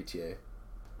PTA.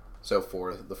 So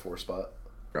the 4 spot.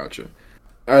 Gotcha.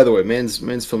 Either way, man's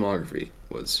filmography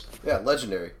was Yeah,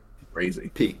 legendary.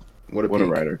 crazy. peak. What a What a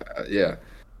peak. writer. Yeah.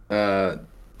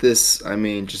 This, I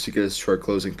mean, just to get us to our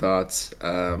closing thoughts.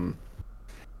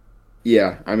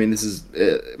 Yeah, I mean, this is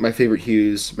my favorite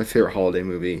Hughes, my favorite holiday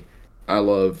movie. I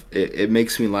love it. It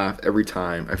makes me laugh every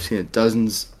time. I've seen it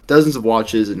dozens of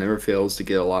watches. It never fails to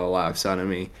get a lot of laughs out of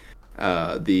me.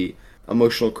 The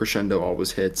emotional crescendo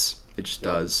always hits. It just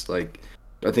does. Like,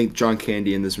 I think John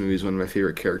Candy in this movie is one of my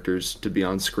favorite characters to be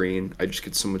on screen. I just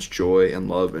get so much joy and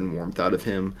love and warmth out of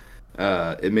him.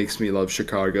 It makes me love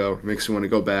Chicago. It makes me want to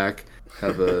go back,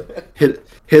 have a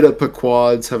hit up a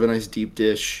quads, have a nice deep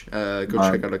dish, go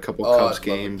check out a couple Cubs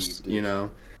games. You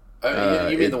know,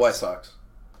 you mean the White Sox?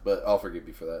 But I'll forgive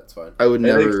you for that. It's fine. I would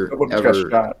never Someone just ever.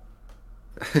 got shot.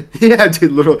 Yeah,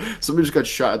 dude. Somebody just got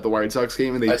shot at the White Sox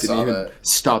game, and they didn't even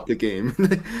stop the game.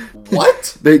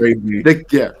 What? They Crazy.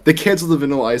 they canceled the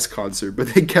Vanilla Ice concert, but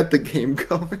they kept the game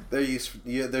going. They're used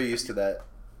to that.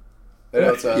 I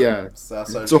know it's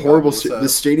It's a horrible. The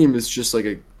stadium is just like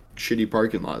a shitty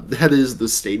parking lot. That is the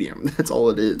stadium. That's all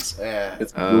it is. Yeah,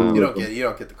 It's you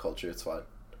don't get the culture. It's fine.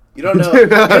 You don't know. You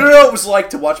don't know what it was like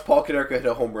to watch Paul Konerko hit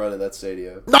a home run in that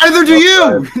stadium. Neither do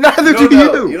you. Neither do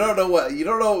you. You don't know what. You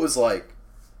don't know what it was like.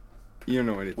 You don't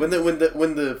know anything.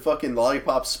 When the fucking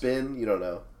lollipops spin, you don't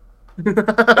know.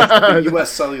 The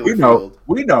U.S. Cellular Field.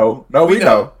 We know. No, we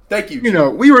know. Thank you. You know,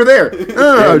 we were there.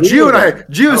 No, we Gio were and I. there.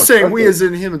 Gio's saying we as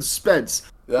in him and Spence.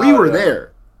 We were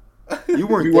there. You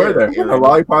weren't We were there. When the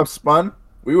lollipop spun,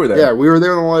 we were there. Yeah, we were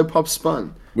there when the lollipop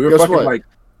spun. We were Guess fucking what?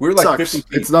 we were like Sucks. 50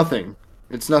 feet. It's nothing.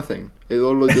 It's nothing. It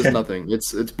literally does nothing.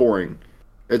 It's boring.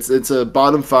 It's a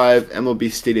bottom 5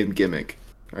 MLB stadium gimmick.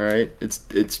 All right,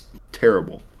 it's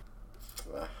terrible.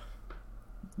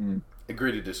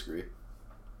 Agree to disagree.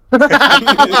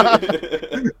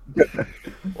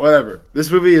 Whatever. This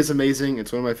movie is amazing.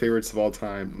 It's one of my favorites of all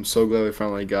time. I'm so glad we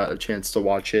finally got a chance to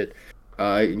watch it.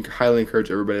 I highly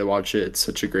encourage everybody to watch it. It's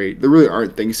such a great. There really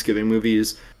aren't Thanksgiving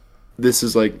movies. This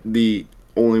is like the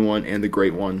only one and the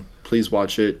great one. Please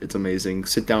watch it. It's amazing.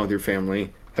 Sit down with your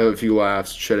family, have a few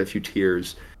laughs, shed a few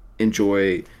tears,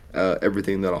 enjoy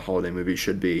everything that a holiday movie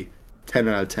should be. 10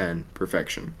 out of 10,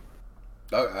 perfection.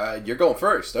 You're going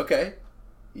first. Okay.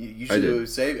 You should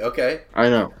say okay. I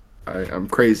know. I'm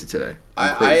crazy today.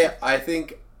 I'm crazy. I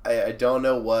think I don't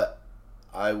know what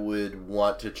I would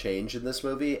want to change in this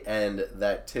movie, and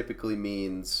that typically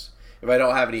means if I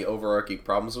don't have any overarching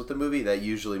problems with the movie, that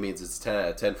usually means it's 10 out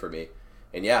of 10 for me.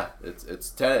 And yeah, it's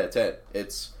 10 out of 10.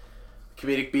 It's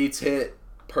comedic beats hit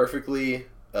perfectly.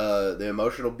 The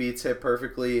emotional beats hit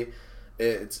perfectly.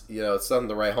 It's it's something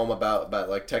to write home about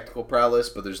like technical prowess,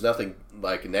 but there's nothing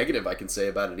like negative I can say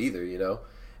about it either.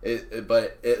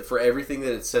 But for everything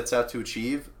that it sets out to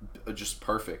achieve, just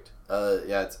perfect.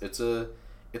 Yeah, it's a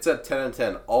 10 out of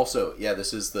 10. Also, yeah,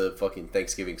 this is the fucking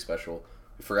Thanksgiving special.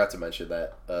 We forgot to mention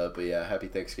that. But yeah, happy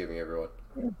Thanksgiving, everyone.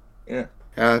 Yeah.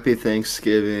 Happy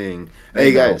Thanksgiving.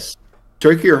 Hey guys,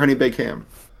 turkey or honey baked ham?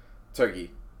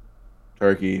 Turkey. You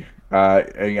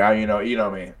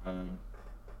know me.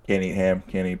 Can't eat ham.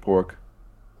 Can't eat pork.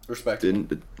 Respect.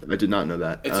 I did not know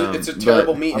that. It's a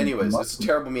terrible meat, anyways. It's a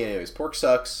terrible meat, anyways. Pork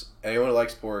sucks. Anyone who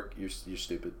likes pork, you're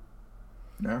stupid.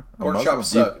 No. Pork chops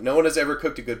suck. No one has ever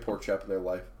cooked a good pork chop in their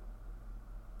life.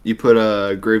 You put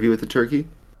gravy with the turkey?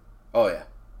 Oh yeah.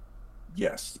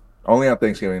 Yes. Only on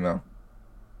Thanksgiving though.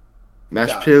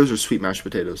 Mashed potatoes or sweet mashed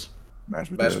potatoes?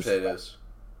 Mashed potatoes. Mashed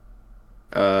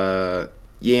potatoes.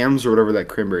 Yams or whatever that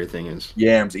cranberry thing is.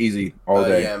 Yams, easy all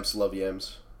day. Yams, love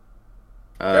yams.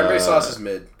 Cranberry sauce is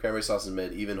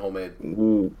mid. Even homemade.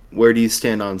 Where do you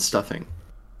stand on stuffing?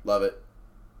 Love it.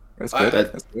 That's good.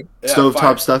 That's good. Yeah,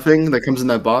 Stovetop stuffing that comes in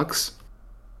that box?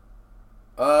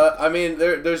 I mean,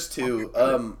 there's two.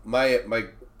 My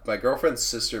girlfriend's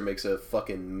sister makes a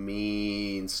fucking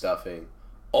mean stuffing.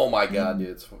 Oh my god, dude,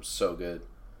 it's so good.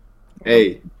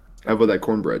 Hey, how about that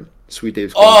cornbread? Sweet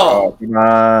Dave's cornbread. Come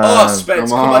on.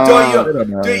 Spence, come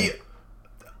come on, do you?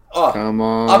 Oh, Come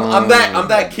on. I'm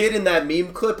that kid in that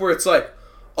meme clip where it's like,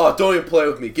 oh, don't even play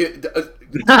with me. Give me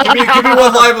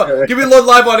one live. Give me one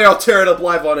live on air. I'll tear it up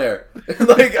live on air.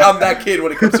 Like I'm that kid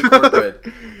when it comes to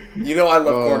cornbread. You know I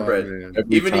love cornbread. Man.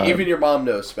 Even your mom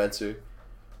knows, Spencer.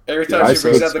 Every time she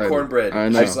brings out the cornbread,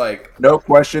 she's like, no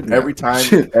question. Every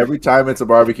time it's a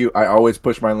barbecue, I always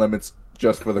push my limits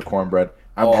just for the cornbread.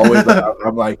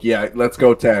 I'm like, yeah, let's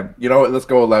go 10. You know what? Let's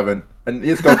go 11. And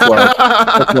let's go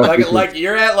 12. like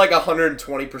you're at like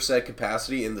 120%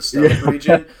 capacity in the stomach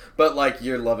region, but like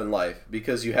you're loving life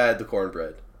because you had the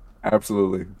cornbread.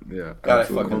 Absolutely. Yeah. God, I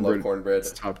fucking love cornbread.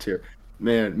 It's top tier.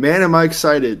 Man, am I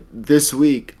excited this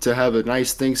week to have a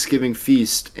nice Thanksgiving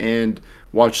feast and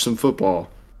watch some football.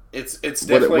 It's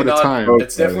definitely not. Time.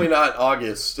 It's definitely not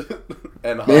August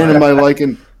and hot. Man, am I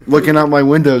looking out my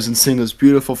windows and seeing those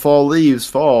beautiful fall leaves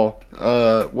fall.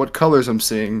 What colors I'm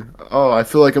seeing. Oh, I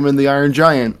feel like I'm in the Iron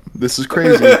Giant. This is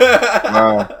crazy.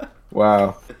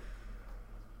 Wow.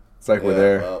 It's like we're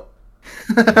there. Well.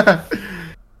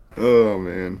 Oh,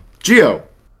 man. Gio,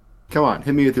 Come on,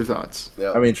 hit me with your thoughts.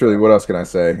 Yeah. I mean, truly, what else can I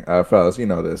say, fellas? You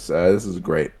know this. This is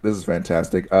great. This is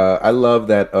fantastic. I love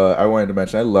that. I wanted to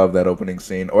mention. I love that opening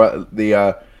scene, or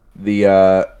the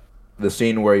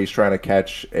scene where he's trying to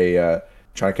catch a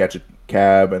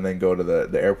cab and then go to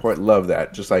the airport. Love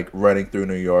that. Just like running through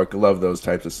New York. Love those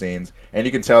types of scenes. And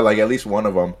you can tell, like at least one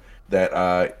of them,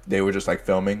 that they were just like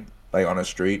filming like on a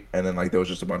street, and then like there was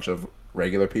just a bunch of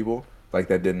regular people like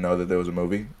that didn't know that there was a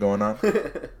movie going on,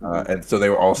 and so they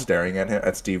were all staring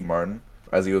at Steve Martin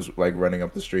as he was like running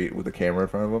up the street with the camera in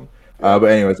front of him. But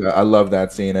anyways, I love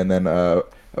that scene, and then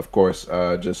of course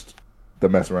just the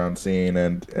mess around scene,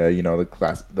 and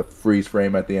the freeze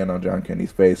frame at the end on John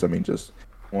Candy's face. I mean, just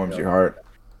warms your heart.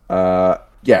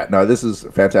 Yeah, no, this is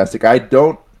fantastic. I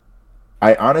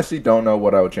honestly don't know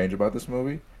what I would change about this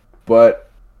movie, but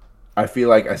I feel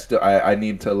like I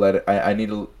need to let it. I need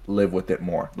to live with it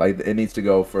more. Like it needs to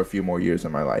go for a few more years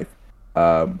in my life,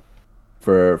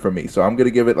 for me. So I'm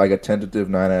gonna give it like a tentative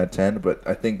 9 out of 10. But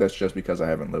I think that's just because I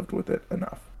haven't lived with it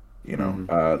enough. You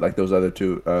know, like those other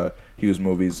two Hughes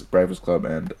movies, Breakfast Club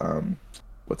and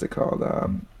what's it called?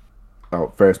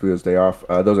 Ferris Bueller's Day Off.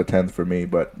 Those are 10s for me,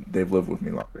 but they've lived with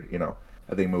me longer. You know,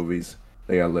 I think movies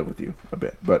they gotta live with you a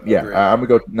bit. But yeah, I'm gonna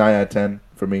go 9 out of 10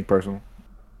 for me personally.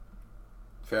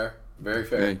 Fair. Very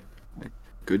fair. Hey,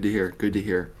 good to hear. Good to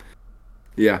hear.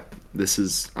 Yeah,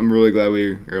 I'm really glad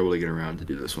we were able to get around to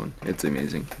do this one. It's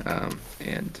amazing.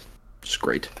 And just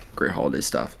great holiday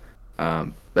stuff.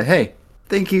 But hey,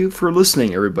 thank you for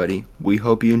listening, everybody. We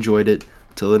hope you enjoyed it.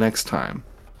 Till the next time,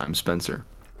 I'm Spencer.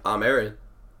 I'm Aaron.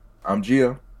 I'm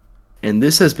Gio. And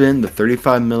this has been the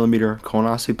 35mm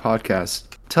Colonoscopy Podcast,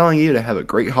 telling you to have a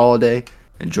great holiday,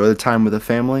 enjoy the time with the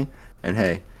family, and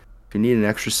hey, if you need an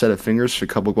extra set of fingers for a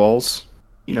couple balls,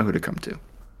 you know who to come to.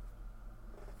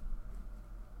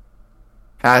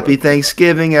 Happy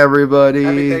Thanksgiving, everybody.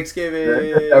 Happy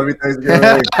Thanksgiving. Happy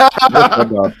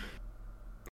Thanksgiving.